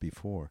opened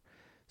before.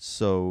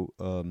 So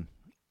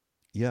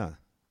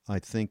I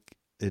think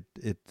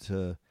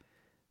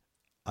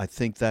I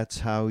think that's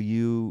how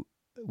you,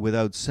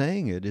 without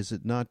saying it, is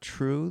it not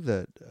true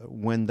that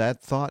when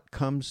that thought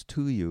comes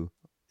to you,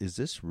 is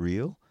this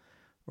real?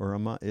 Or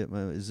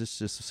is this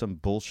just some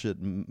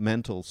bullshit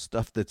mental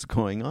stuff that's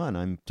going on?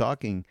 I'm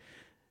talking,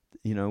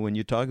 when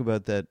you talk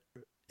about that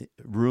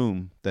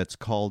room that's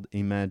called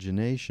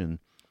imagination,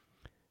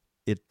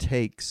 it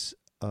takes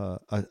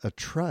a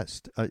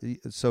trust.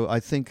 So I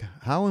think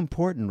how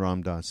important,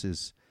 Ram Dass,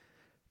 is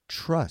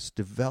trust,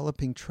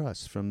 developing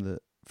trust from the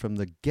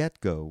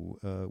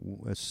get-go,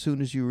 as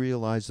soon as you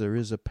realize there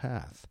is a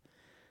path.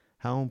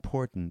 How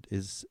important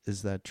is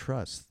that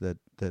trust that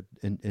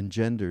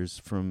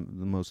engenders from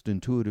the most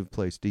intuitive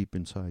place deep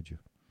inside you?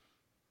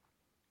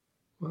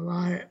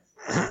 Well,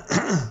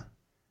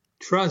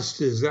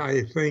 trust is,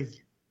 I think,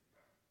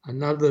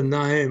 another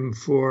name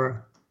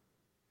for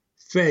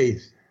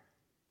faith.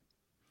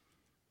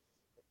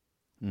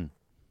 Mm.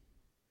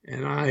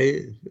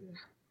 And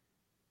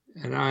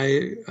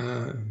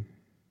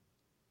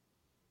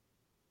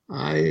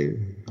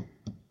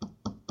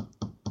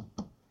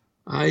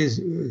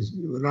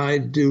what I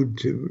do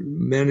to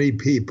many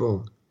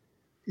people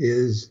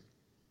is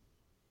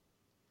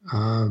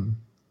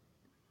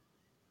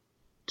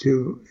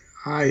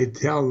I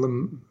tell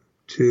them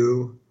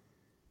to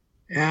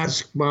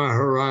ask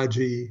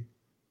Maharaji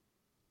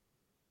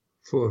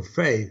for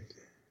faith.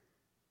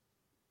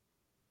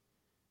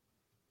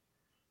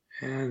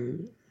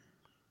 And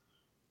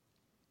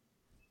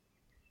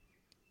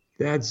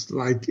that's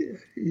like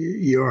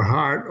your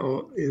heart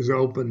is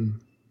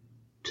open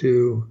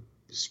to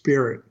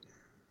spirit.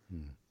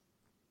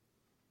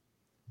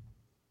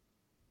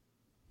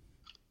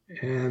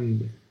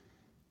 And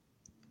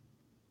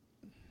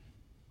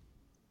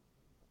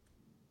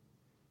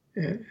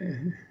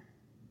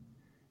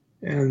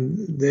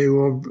there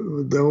won't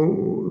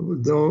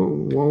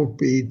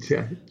be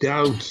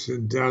doubts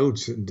and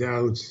doubts and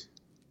doubts.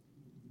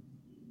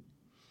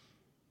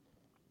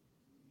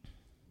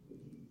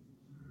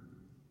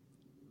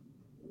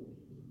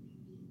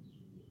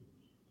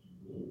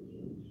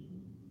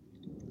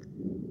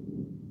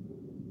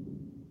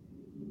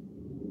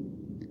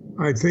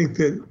 I think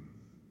that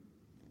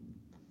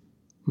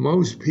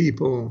most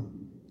people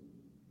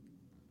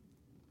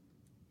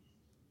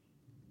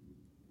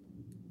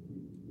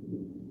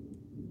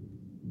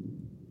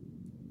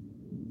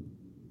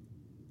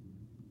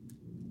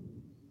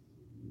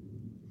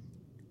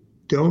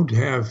don't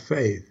have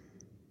faith,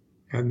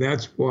 and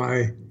that's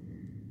why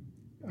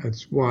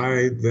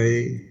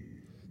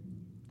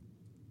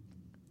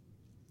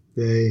they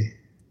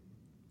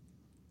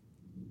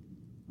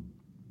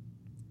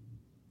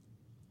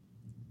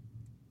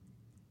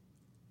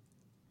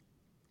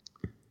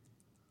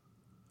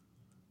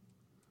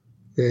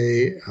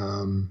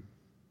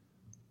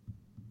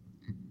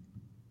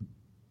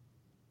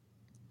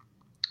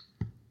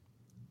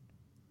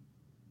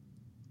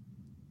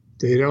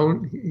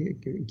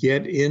don't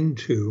get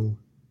into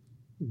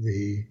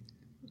the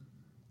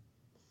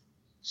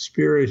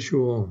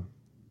spiritual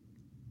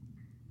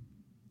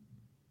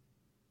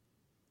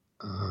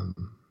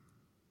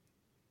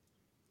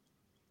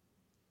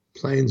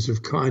planes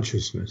of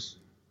consciousness.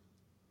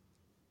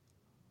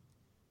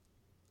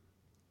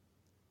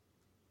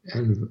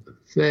 And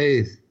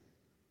faith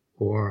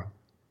or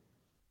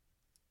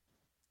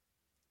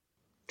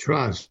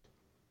trust,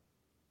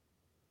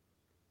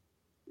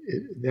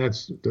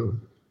 that's the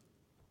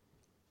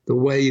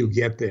way you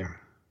get there.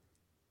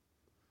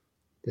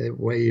 The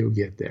way you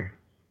get there.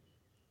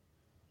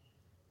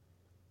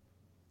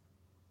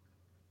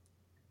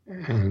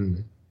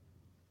 And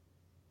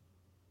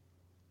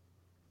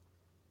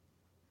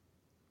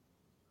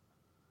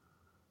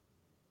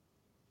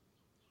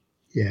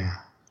yeah.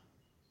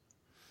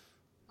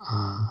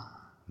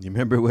 You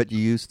remember what you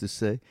used to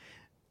say?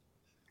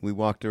 We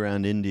walked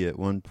around India at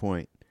one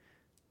point.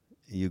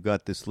 You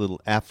got this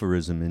little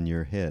aphorism in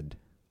your head.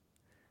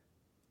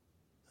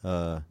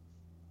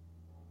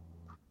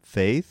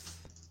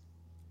 Faith,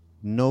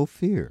 no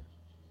fear.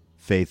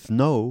 Faith,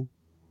 no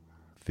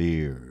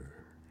fear.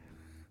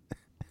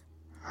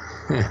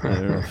 I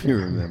don't know if you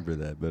remember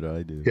that, but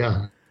I do.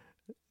 Yeah.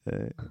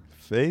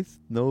 Faith,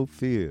 no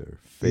fear.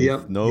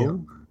 Faith,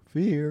 no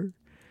fear.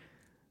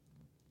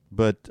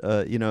 But,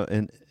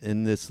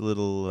 in this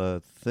little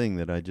thing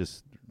that I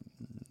just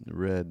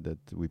read that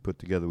we put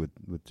together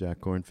with Jack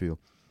Kornfield,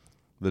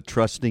 the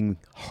trusting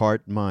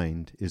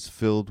heart-mind is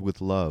filled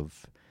with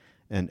love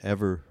and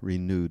ever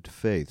renewed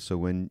faith. So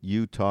when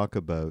you talk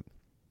about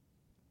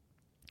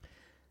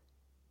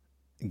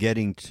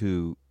getting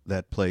to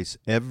that place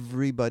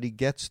everybody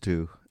gets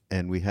to,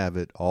 and we have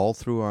it all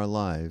through our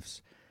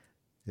lives,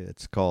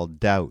 it's called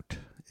doubt.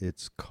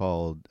 It's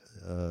called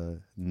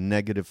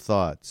negative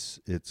thoughts.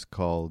 It's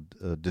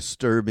called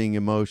disturbing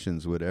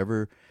emotions,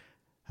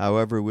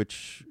 however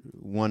which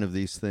one of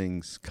these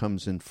things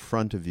comes in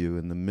front of you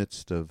in the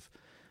midst of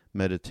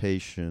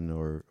meditation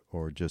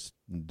or just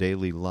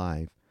daily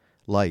life.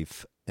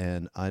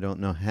 And I don't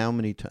know how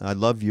many times, I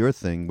love your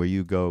thing where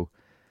you go,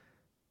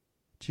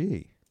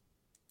 gee,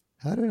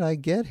 how did I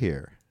get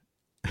here?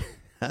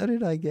 How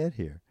did I get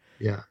here?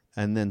 Yeah.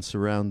 And then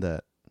surround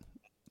that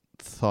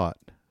thought,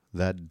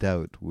 that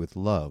doubt with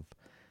love.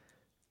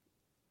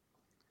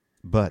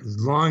 But as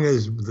long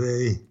as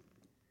with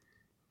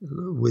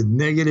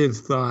negative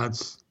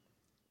thoughts,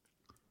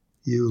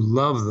 you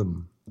love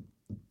them.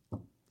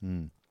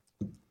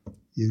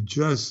 You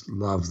just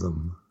love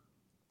them.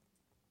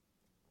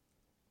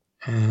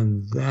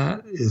 And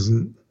that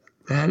isn't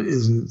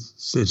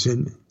such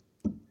an,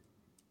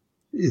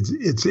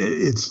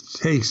 it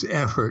takes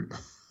effort.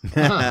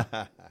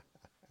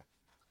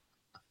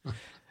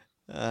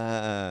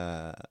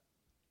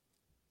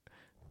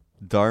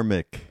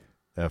 Dharmic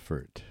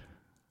effort.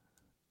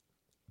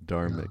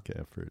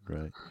 Effort,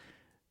 right?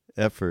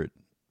 Effort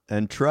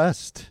and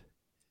trust.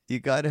 You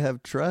got to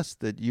have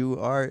trust that you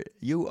are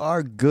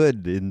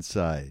good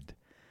inside.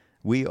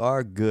 We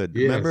are good.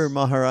 Yes. Remember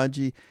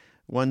Maharaji?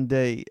 One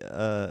day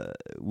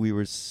we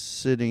were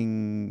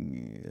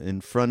sitting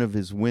in front of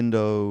his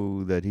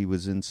window that he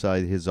was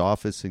inside his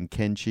office in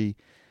Kenchi,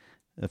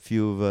 a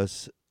few of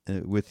us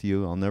with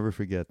you. I'll never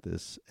forget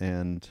this.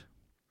 And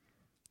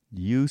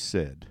you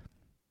said,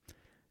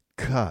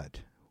 God,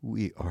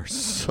 we are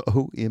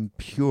so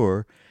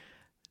impure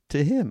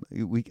to him.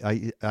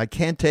 I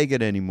can't take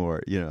it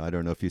anymore. I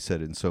don't know if you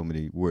said it in so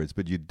many words,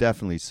 but you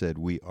definitely said,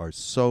 we are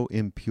so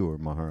impure,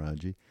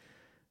 Maharaji.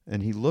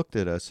 And he looked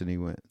at us and he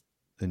went,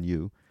 and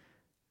he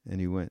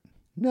went,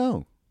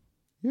 no,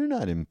 you're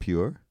not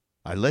impure.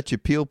 I let you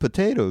peel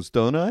potatoes,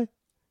 don't I?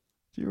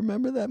 Do you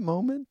remember that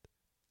moment?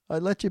 I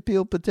let you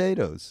peel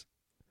potatoes.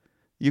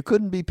 You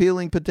couldn't be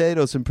peeling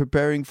potatoes and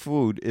preparing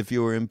food if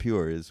you were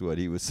impure, is what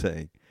he was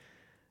saying.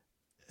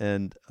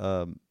 And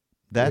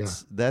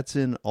that's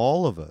in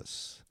all of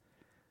us.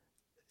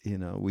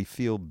 We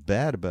feel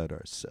bad about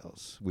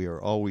ourselves. We are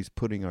always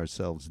putting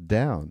ourselves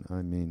down.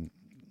 I mean,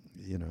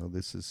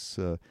 this is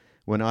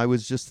when I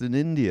was just in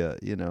India,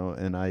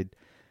 and I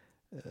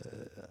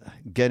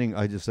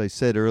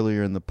said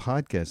earlier in the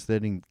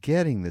podcast,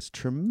 getting this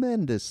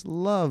tremendous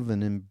love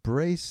and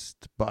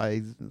embraced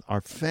by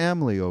our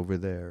family over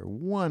there,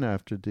 one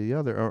after the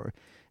other,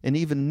 and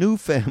even new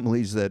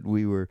families that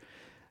we were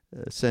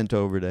sent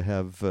over to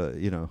have,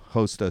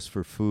 host us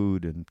for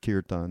food and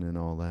kirtan and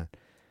all that.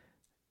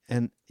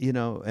 And,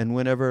 and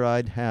whenever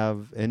I'd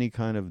have any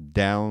kind of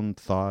down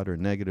thought or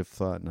negative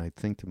thought, and I'd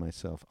think to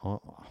myself,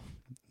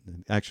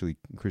 actually,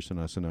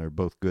 Krishnadas and I are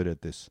both good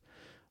at this.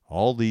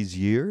 All these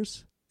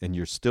years, and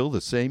you're still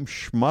the same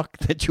schmuck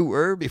that you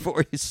were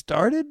before you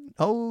started?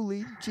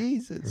 Holy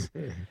Jesus.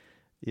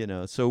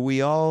 So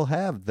we all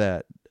have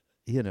that,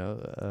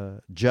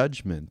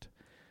 judgment.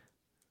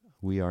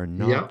 We are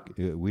not,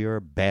 we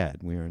are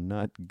bad. We are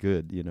not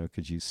good,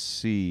 because you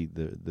see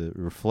the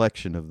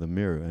reflection of the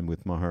mirror. And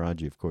with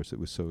Maharaji, of course, it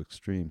was so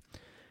extreme.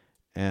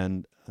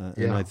 And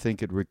I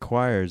think it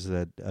requires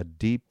that a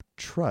deep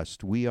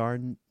trust. We are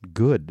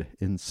good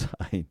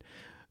inside.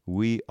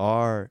 We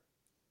are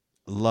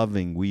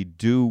loving. We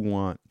do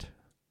want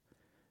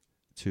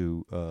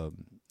to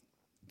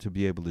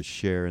be able to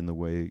share in the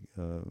way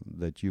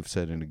that you've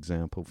set an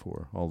example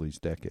for all these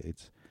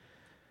decades.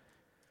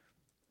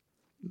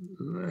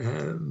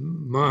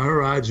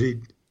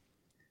 Maharaji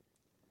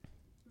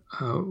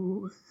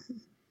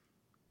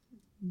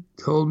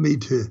told me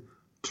to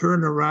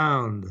turn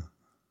around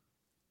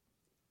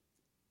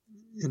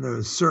in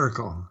a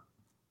circle.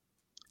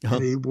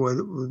 And he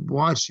was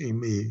watching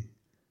me,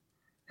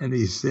 and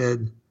he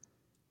said,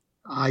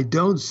 I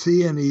don't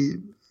see any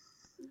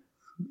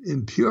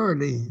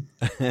impurity.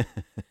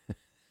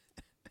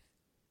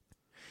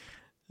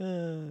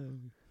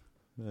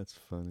 That's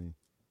funny.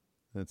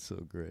 That's so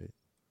great.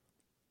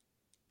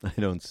 I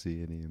don't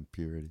see any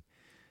impurity.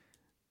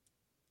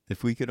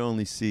 If we could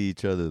only see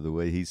each other the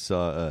way he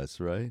saw us,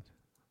 right?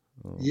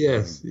 Oh,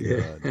 yes.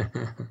 Yeah.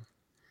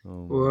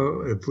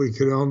 Well, if we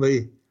could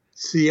only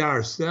see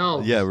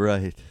ourselves. Yeah,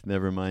 right.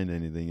 Never mind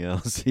anything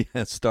else.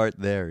 Yeah, start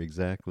there,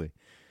 exactly.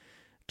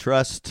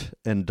 Trust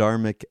and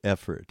Dharmic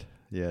effort.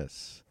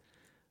 Yes.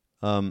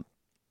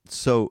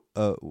 So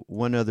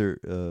one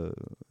other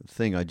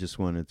thing I just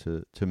wanted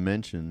to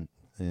mention,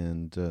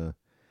 and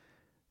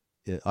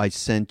I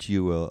sent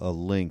you a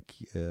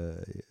link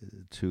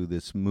to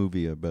this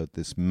movie about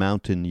this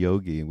mountain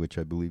yogi, which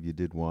I believe you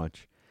did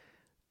watch.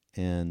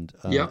 And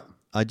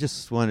I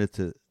just wanted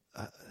to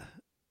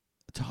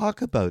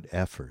talk about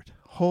effort.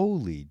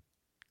 Holy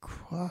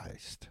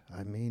Christ.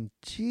 I mean,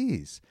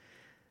 geez.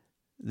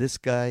 This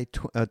guy,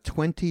 a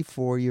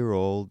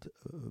 24-year-old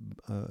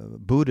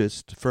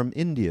Buddhist from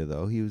India,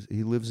 though. He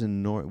lives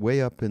in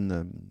way up in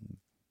the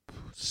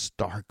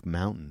stark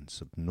mountains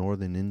of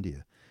northern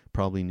India,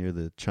 probably near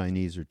the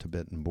Chinese or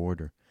Tibetan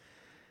border,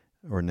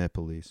 or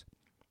Nepalese.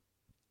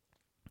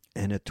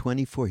 And at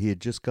 24, he had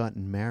just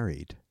gotten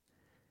married.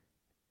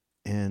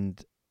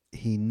 And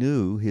he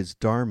knew his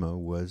dharma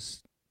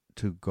was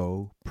to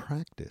go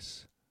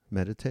practice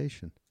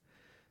meditation.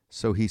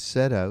 So he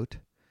set out.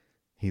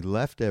 He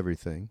left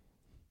everything,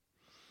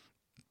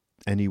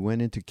 and he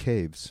went into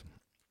caves,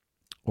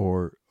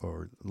 or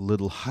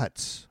little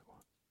huts,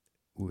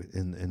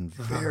 in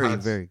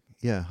very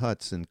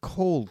huts in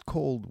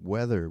cold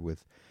weather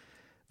with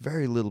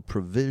very little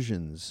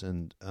provisions.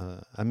 And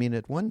I mean,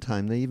 at one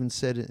time they even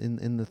said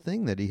in the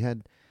thing that he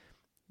had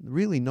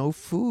really no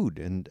food,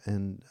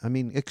 and I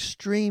mean,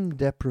 extreme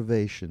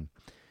deprivation,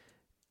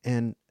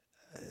 and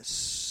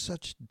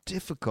such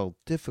difficult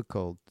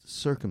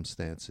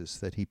circumstances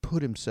that he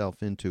put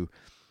himself into,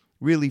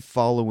 really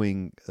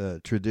following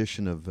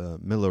tradition of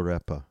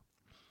Milarepa,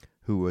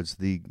 who was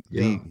the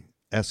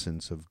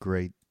essence of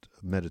great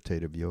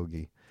meditative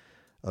yogi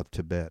of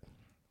Tibet.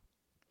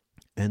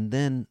 And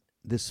then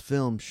this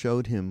film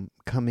showed him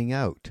coming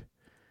out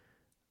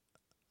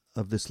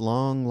of this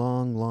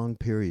long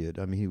period.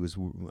 I mean, he was,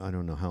 I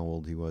don't know how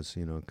old he was,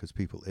 because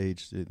people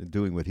aged,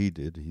 doing what he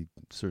did, he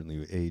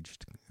certainly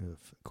aged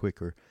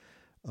quicker.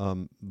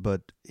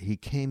 But he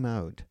came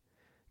out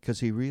because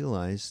he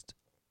realized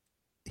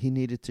he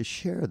needed to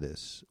share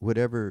this,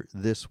 whatever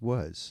this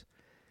was.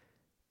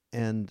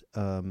 And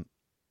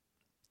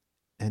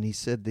he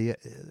said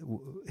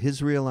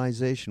his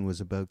realization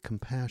was about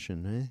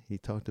compassion. He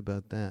talked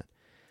about that.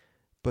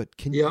 But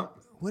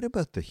what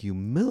about the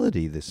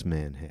humility this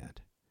man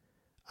had?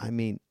 I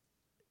mean,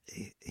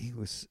 he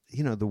was,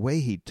 the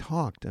way he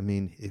talked, I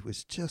mean, it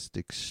was just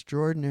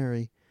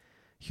extraordinary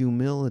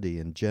humility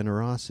and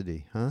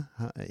generosity, huh?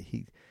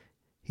 He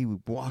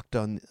walked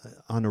on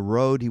a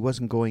road, he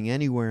wasn't going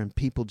anywhere, and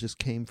people just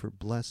came for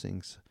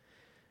blessings.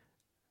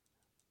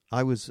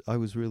 I was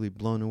really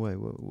blown away.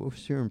 What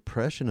was your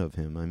impression of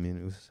him? I mean,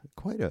 it was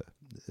quite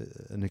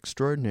an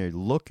extraordinary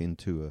look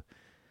into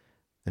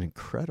an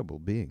incredible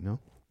being, no?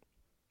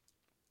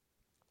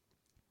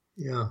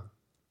 Yeah.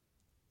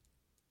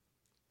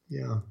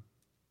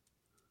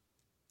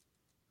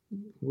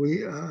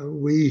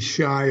 We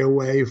shy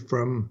away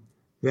from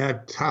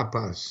that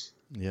tapas.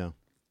 Yeah.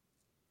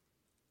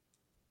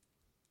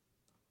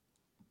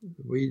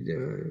 We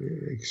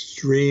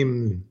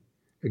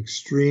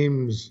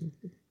extremes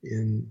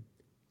in,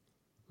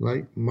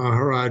 like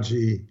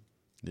Maharaji.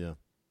 Yeah.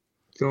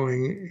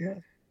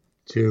 Going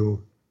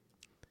to,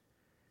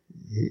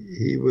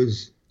 he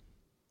was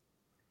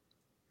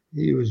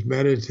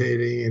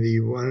meditating, and he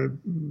wanted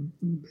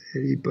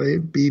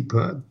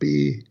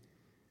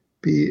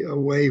be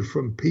away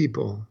from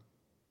people,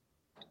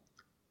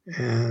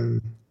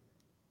 and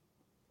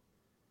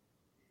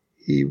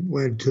he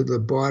went to the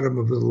bottom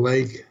of the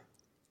lake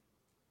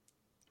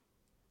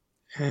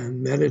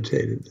and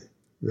meditated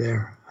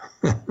there.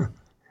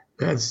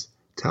 That's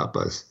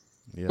tapas.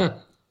 Yeah.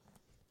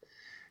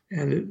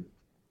 And it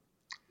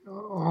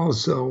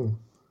also,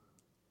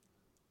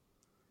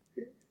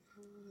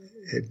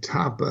 at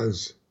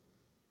tapas,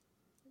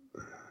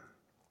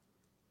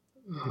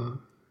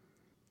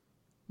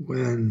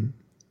 when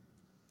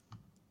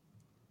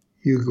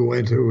you go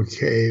into a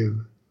cave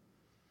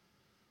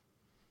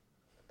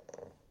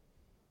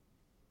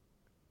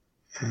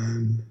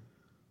and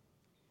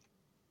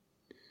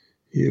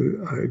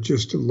you are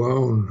just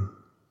alone.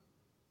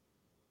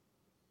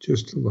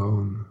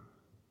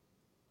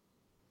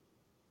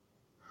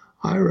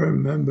 I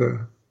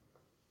remember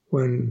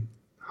when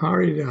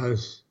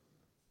Haridas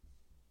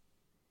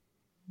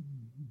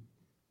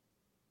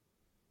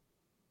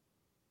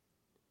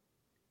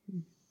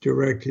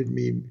directed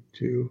me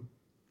to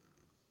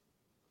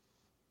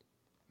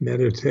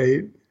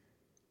meditate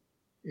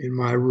in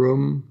my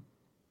room,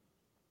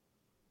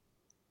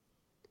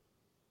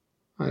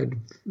 I'd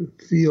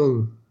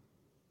feel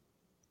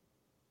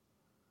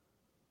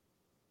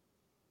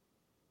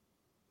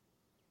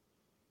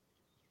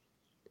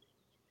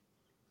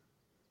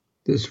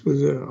this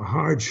was a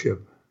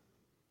hardship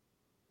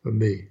for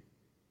me,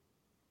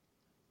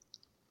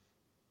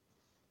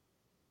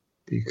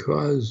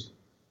 because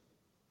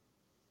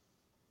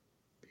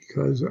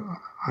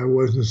I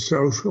wasn't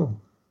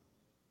social.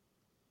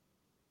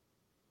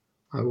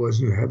 I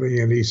wasn't having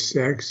any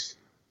sex.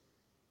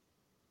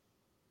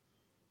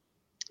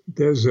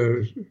 There's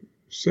a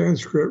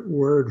Sanskrit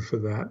word for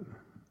that.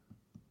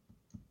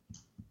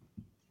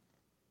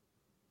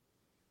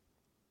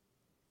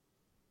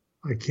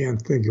 I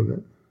can't think of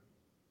it.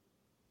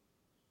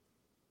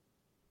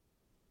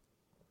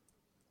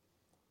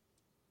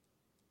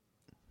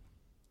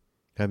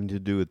 Having to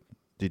do with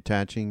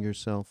detaching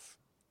yourself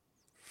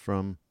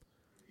from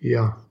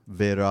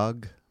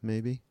Virag,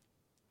 maybe?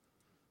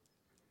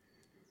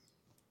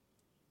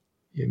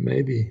 Yeah,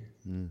 maybe.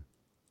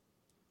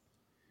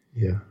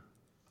 Yeah.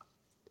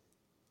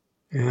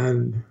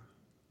 And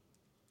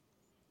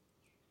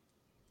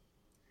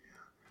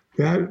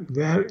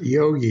that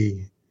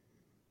yogi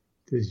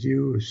that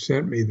you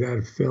sent me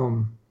that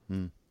film,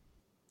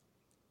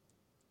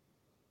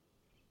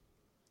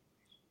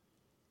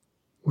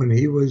 when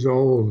he was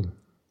old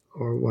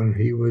or when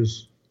he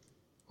was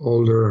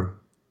older,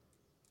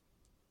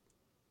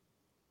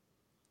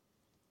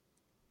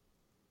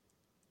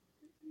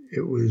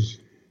 it was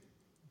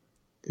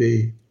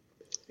the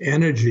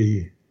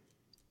energy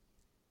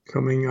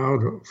coming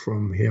out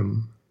from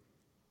him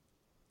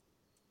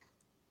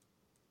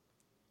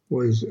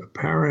was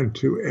apparent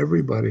to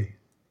everybody.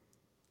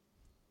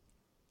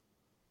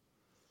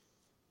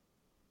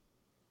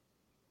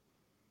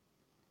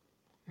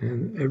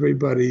 And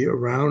everybody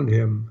around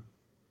him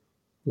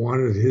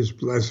wanted his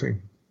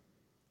blessing.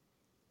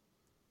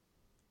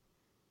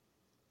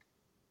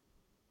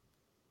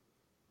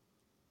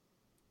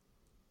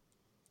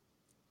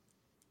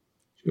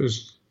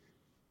 Just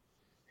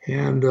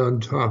hand on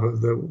top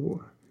of their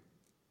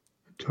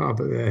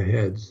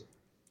heads.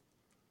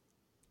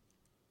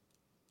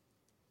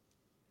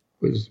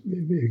 Was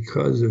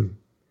because of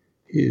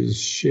his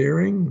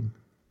sharing.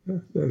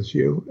 That's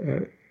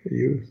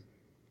you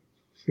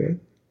said.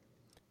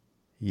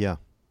 Yeah,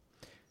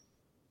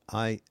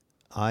 I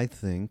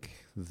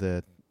think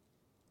that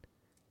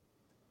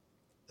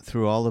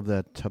through all of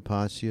that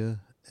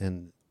tapasya,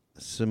 and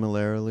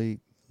similarly,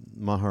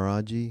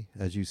 Maharaji,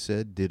 as you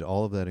said, did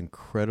all of that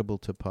incredible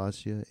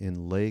tapasya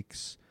in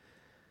lakes,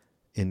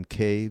 in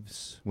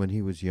caves when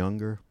he was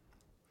younger,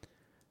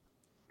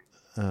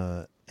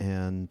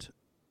 and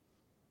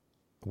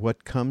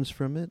what comes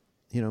from it?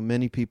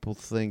 Many people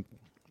think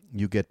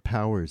you get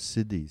powers,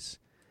 siddhis,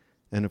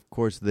 and of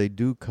course they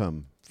do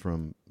come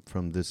from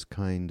this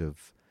kind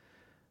of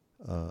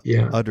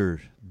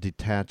utter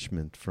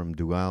detachment from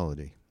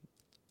duality.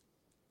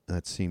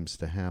 That seems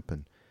to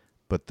happen.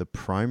 But the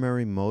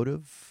primary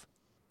motive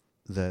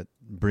that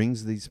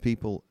brings these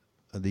people,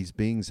 these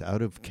beings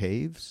out of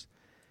caves,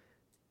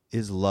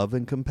 is love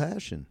and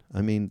compassion.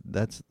 I mean,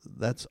 that's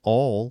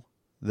all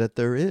that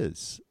there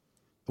is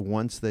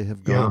once they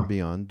have gone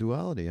beyond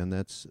duality. And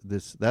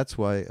that's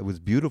why it was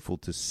beautiful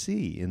to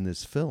see in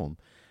this film.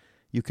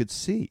 You could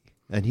see,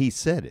 and he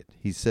said it.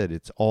 He said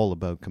it's all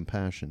about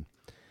compassion.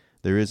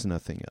 There is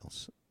nothing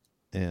else.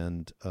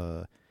 And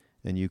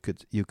you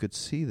could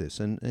see this,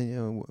 and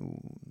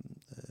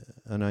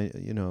I,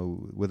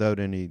 without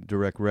any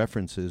direct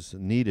references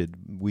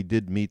needed, we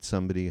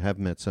have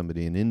met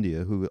somebody in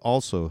India who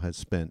also has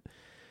spent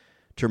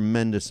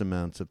tremendous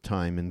amounts of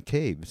time in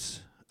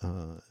caves,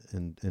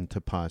 in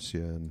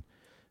tapasya, and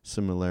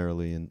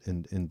similarly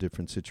in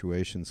different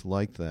situations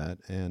like that,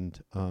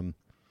 and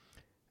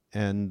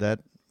that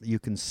you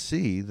can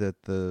see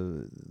that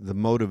the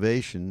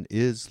motivation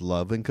is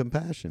love and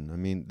compassion. I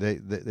mean,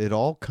 it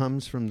all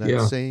comes from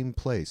that same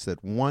place,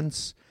 that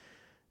once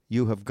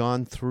you have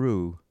gone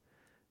through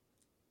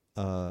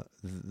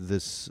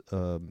this,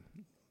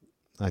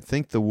 I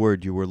think the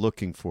word you were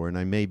looking for, and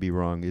I may be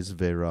wrong, is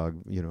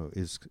vairag,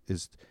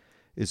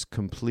 is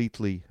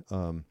completely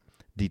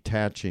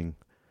detaching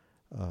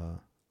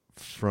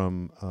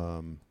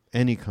from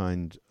any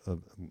kind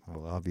of,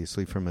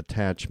 obviously from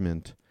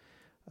attachment,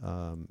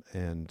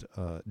 and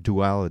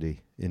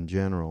duality in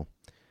general.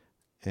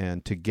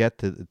 And to get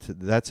to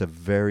that's a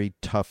very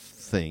tough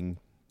thing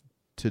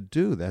to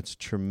do. That's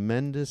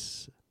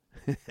tremendous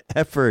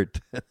effort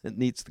that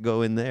needs to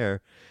go in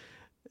there.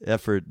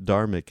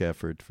 Dharmic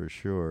effort for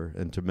sure,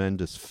 and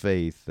tremendous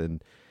faith,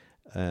 and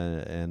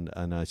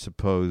I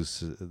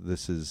suppose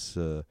this is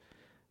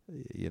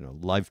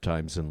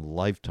lifetimes and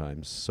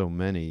lifetimes, so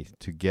many,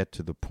 to get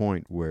to the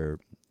point where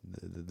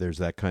there's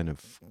that kind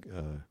of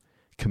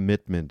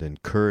commitment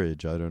and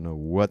courage. I don't know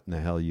what in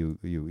the hell you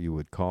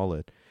would call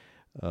it,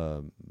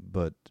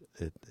 but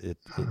it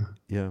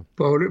yeah.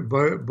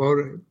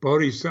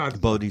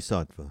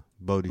 Bodhisattva.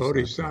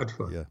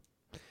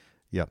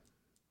 Yeah.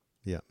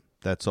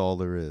 That's all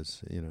there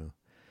is,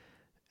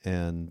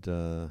 and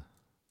so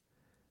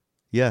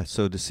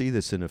to see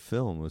this in a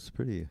film was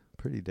pretty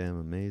damn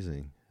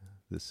amazing.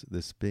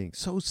 This being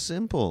so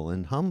simple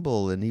and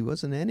humble, and he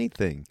wasn't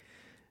anything.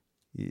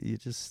 You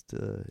just,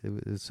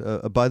 it was,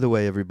 by the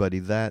way, everybody,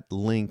 that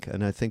link,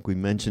 and I think we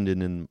mentioned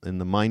it in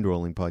the Mind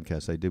Rolling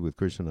podcast I did with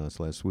Krishnadas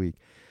last week.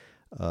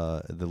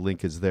 The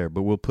link is there,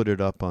 but we'll put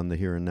it up on the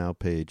Here and Now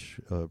page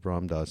of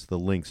Ramdas, the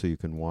link, so you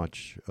can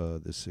watch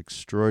this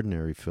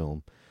extraordinary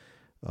film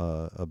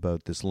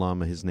about this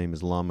Lama. His name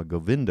is Lama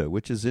Govinda,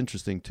 which is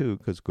interesting too,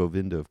 because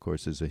Govinda, of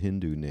course, is a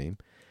Hindu name.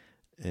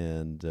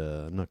 And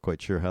I'm not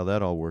quite sure how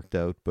that all worked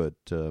out, but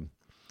do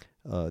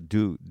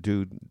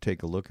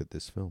take a look at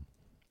this film.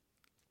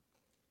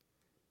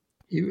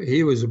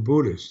 He was a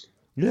Buddhist.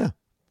 Yeah.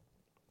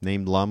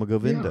 Named Lama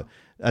Govinda.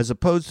 Yeah. As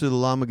opposed to the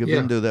Lama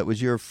Govinda that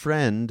was your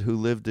friend who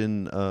lived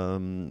in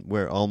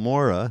where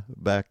Almora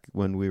back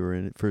when we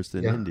were first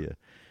in India.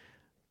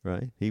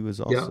 Right? He was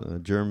also a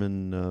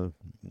German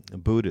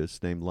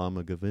Buddhist named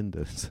Lama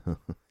Govinda. So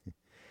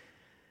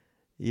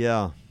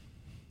yeah.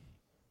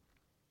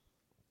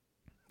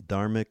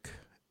 Dharmic,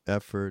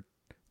 effort,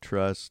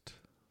 trust,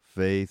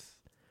 faith,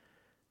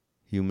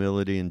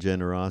 humility, and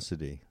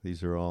generosity.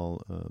 These are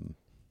all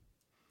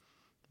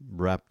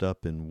wrapped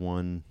up in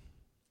one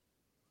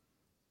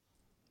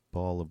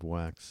ball of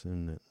wax,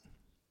 isn't it?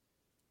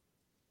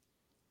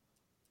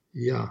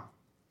 Yeah.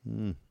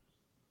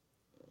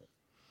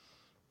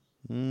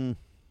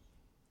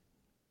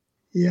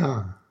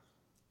 Yeah.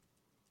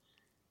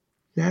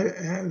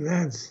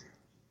 That's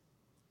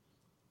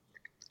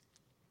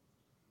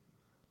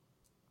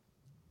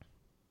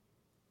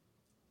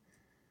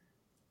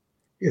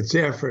it's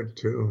effort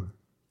to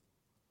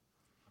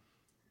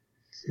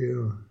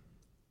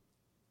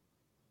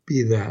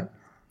be that.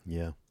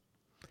 Yeah.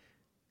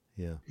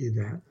 Be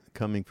that.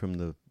 Coming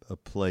from a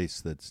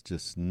place that's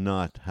just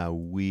not how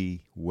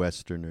we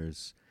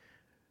Westerners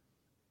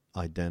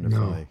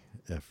identify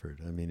effort.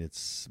 I mean,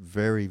 it's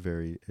very,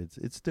 very.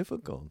 It's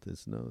difficult.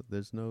 There's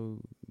no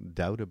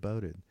doubt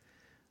about it.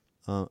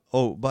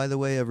 By the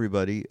way,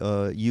 everybody,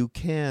 you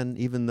can,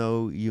 even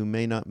though you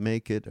may not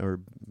make it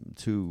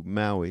to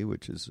Maui,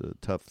 which is a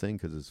tough thing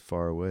because it's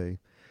far away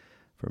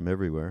from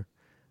everywhere.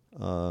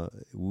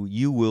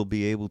 You will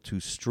be able to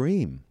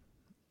stream.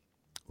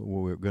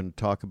 We're going to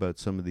talk about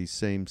some of these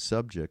same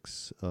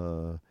subjects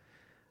and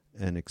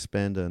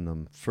expand on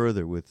them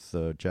further with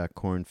Jack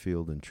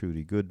Kornfield and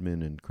Trudy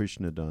Goodman and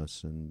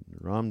Krishnadas and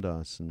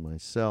Ramdas and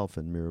myself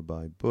and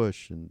Mirabai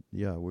Bush. And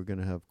yeah, we're going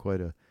to have quite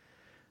a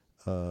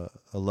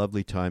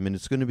lovely time. And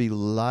it's going to be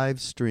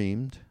live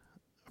streamed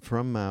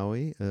from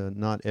Maui.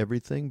 Not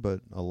everything,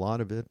 but a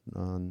lot of it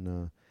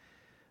on,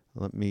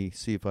 let me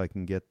see if I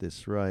can get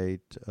this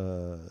right,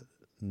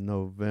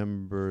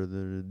 December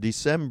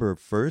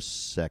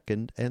 1st,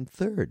 2nd, and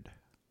 3rd.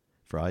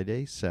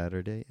 Friday,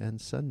 Saturday,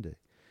 and Sunday.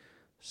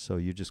 So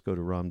you just go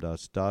to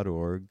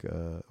ramdas.org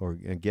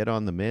and get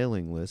on the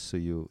mailing list so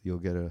you'll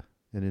get an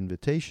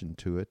invitation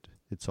to it.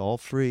 It's all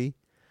free,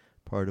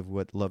 part of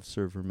what Love,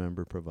 Serve,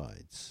 Remember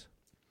provides.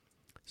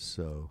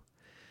 So,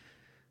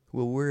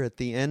 well, we're at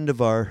the end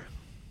of our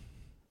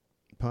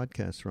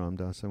podcast,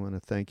 Ramdas. I want to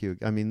thank you.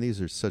 I mean,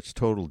 these are such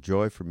total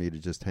joy for me to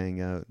just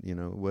hang out. You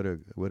know, what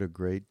a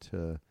great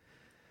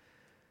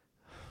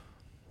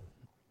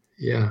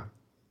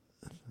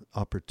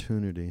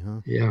opportunity,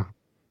 huh? Yeah.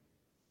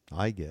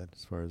 I get,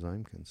 as far as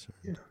I'm concerned.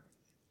 Yeah.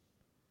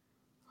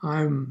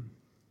 I'm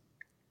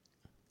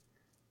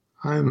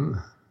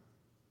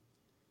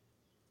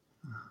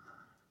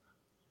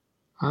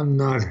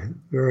not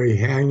very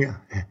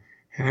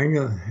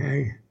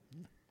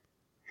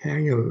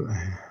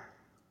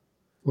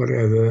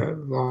whatever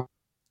long.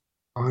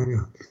 I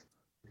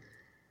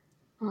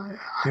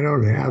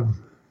don't have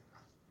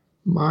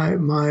my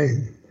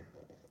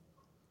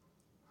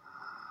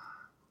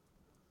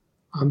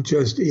I'm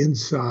just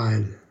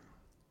inside,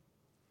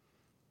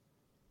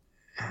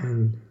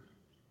 and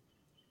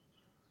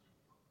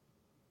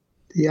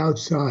the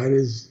outside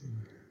is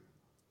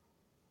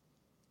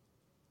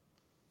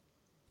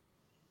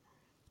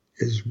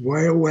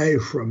way away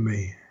from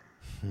me.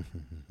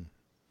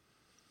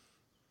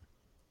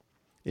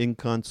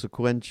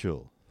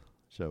 Inconsequential,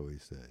 shall we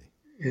say.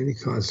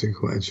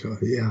 Inconsequential,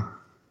 yeah.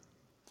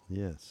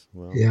 Yes,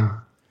 well.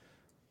 Yeah.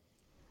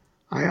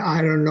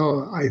 I don't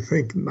know. I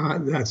think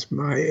that's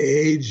my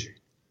age.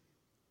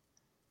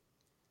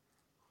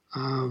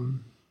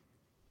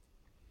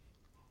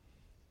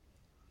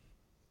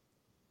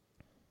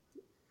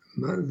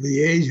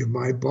 The age of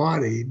my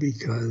body,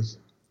 because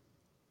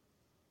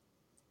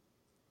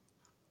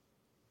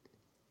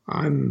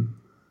I'm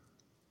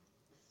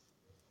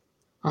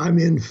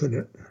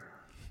infinite.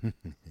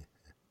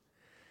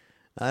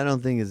 I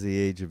don't think it's the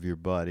age of your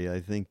body.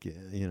 I think,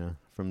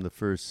 from the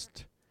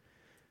first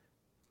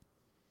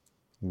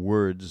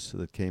words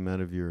that came out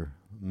of your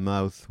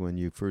mouth when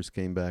you first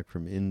came back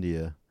from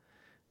India,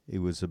 it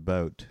was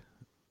about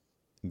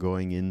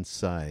going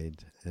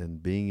inside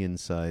and being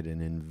inside and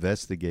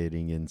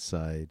investigating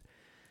inside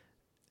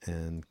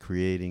and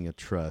creating a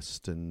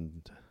trust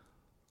and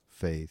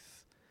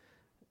faith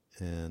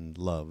and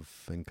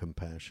love and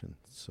compassion.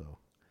 So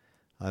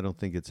I don't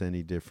think it's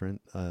any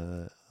different.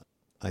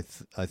 I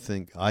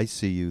think I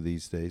see you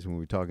these days when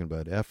we're talking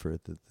about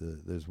effort, that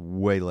there's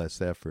way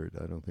less effort.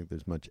 I don't think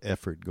there's much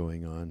effort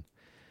going on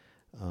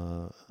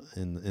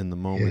in the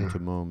moment to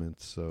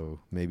moment. So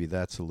maybe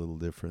that's a little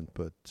different.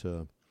 But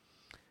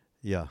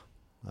yeah,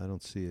 I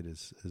don't see it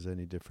as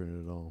any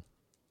different at all.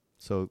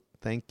 So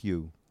thank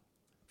you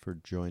for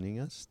joining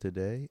us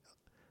today.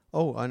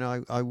 Oh, and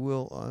I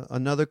will,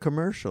 another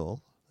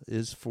commercial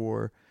is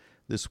for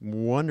this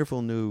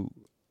wonderful new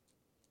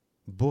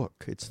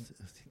book. You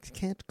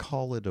can't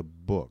call it a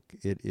book.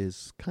 It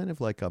is kind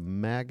of like a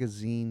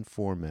magazine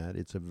format.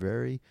 It's a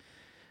very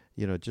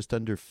just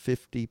under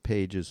 50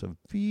 pages of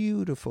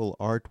beautiful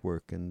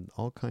artwork and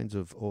all kinds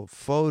of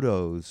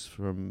photos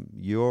from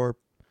your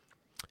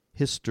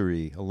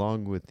history,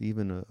 along with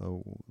even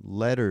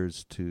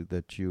letters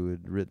that you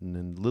had written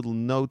and little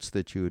notes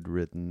that you had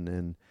written.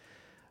 And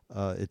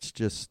it's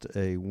just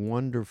a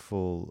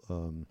wonderful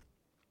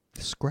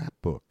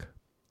scrapbook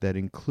that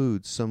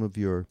includes some of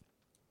your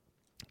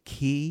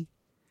key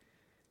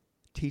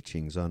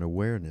teachings on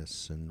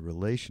awareness and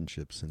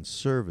relationships and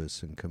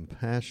service and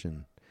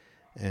compassion.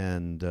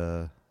 And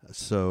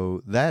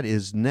so that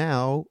is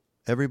now,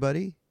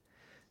 everybody,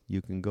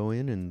 you can go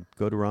in and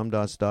go to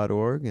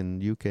ramdas.org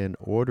and you can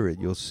order it.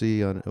 You'll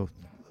see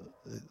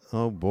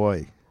oh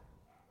boy.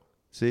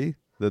 See?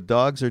 The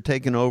dogs are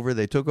taking over.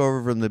 They took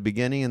over from the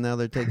beginning and now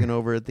they're taking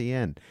over at the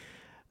end.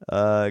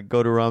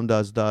 Go to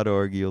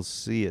ramdas.org. You'll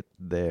see it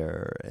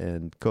there.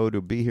 And go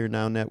to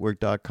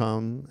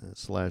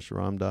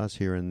BeHereNowNetwork.com/Ramdas,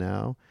 here and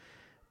now.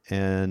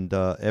 And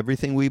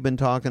everything we've been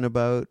talking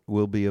about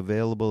will be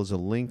available as a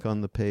link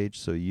on the page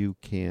so you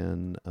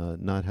can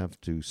not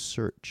have to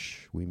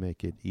search. We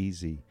make it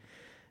easy.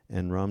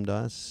 And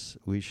Ramdas,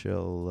 we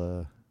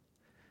shall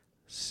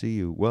see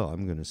you. Well,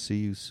 I'm going to see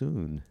you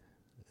soon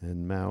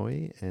in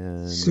Maui.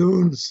 And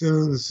soon.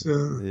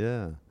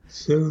 Yeah.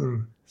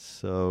 Soon.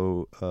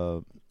 So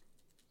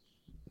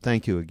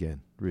thank you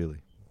again,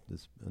 really.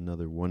 It's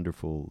another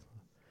wonderful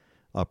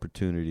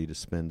opportunity to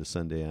spend a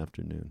Sunday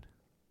afternoon.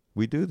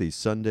 We do these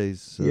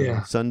Sundays,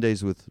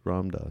 Sundays with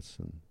Ramdas,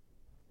 and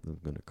I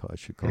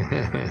should call it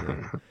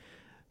that.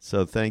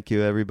 So thank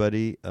you,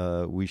 everybody.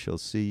 We shall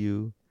see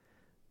you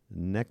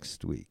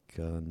next week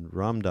on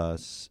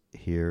Ramdas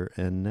Here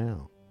and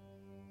Now.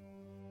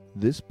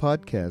 This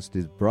podcast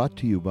is brought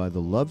to you by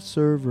the Love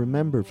Serve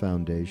Remember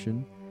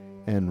Foundation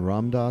and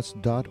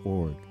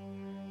ramdas.org.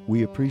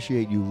 We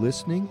appreciate you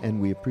listening,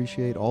 and we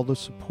appreciate all the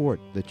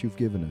support that you've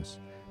given us.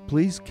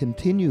 Please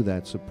continue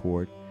that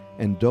support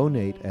and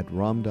donate at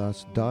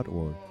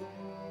ramdas.org.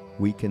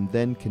 We can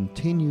then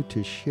continue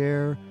to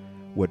share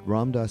what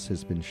Ramdas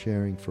has been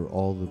sharing for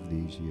all of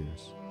these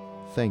years.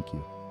 Thank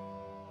you.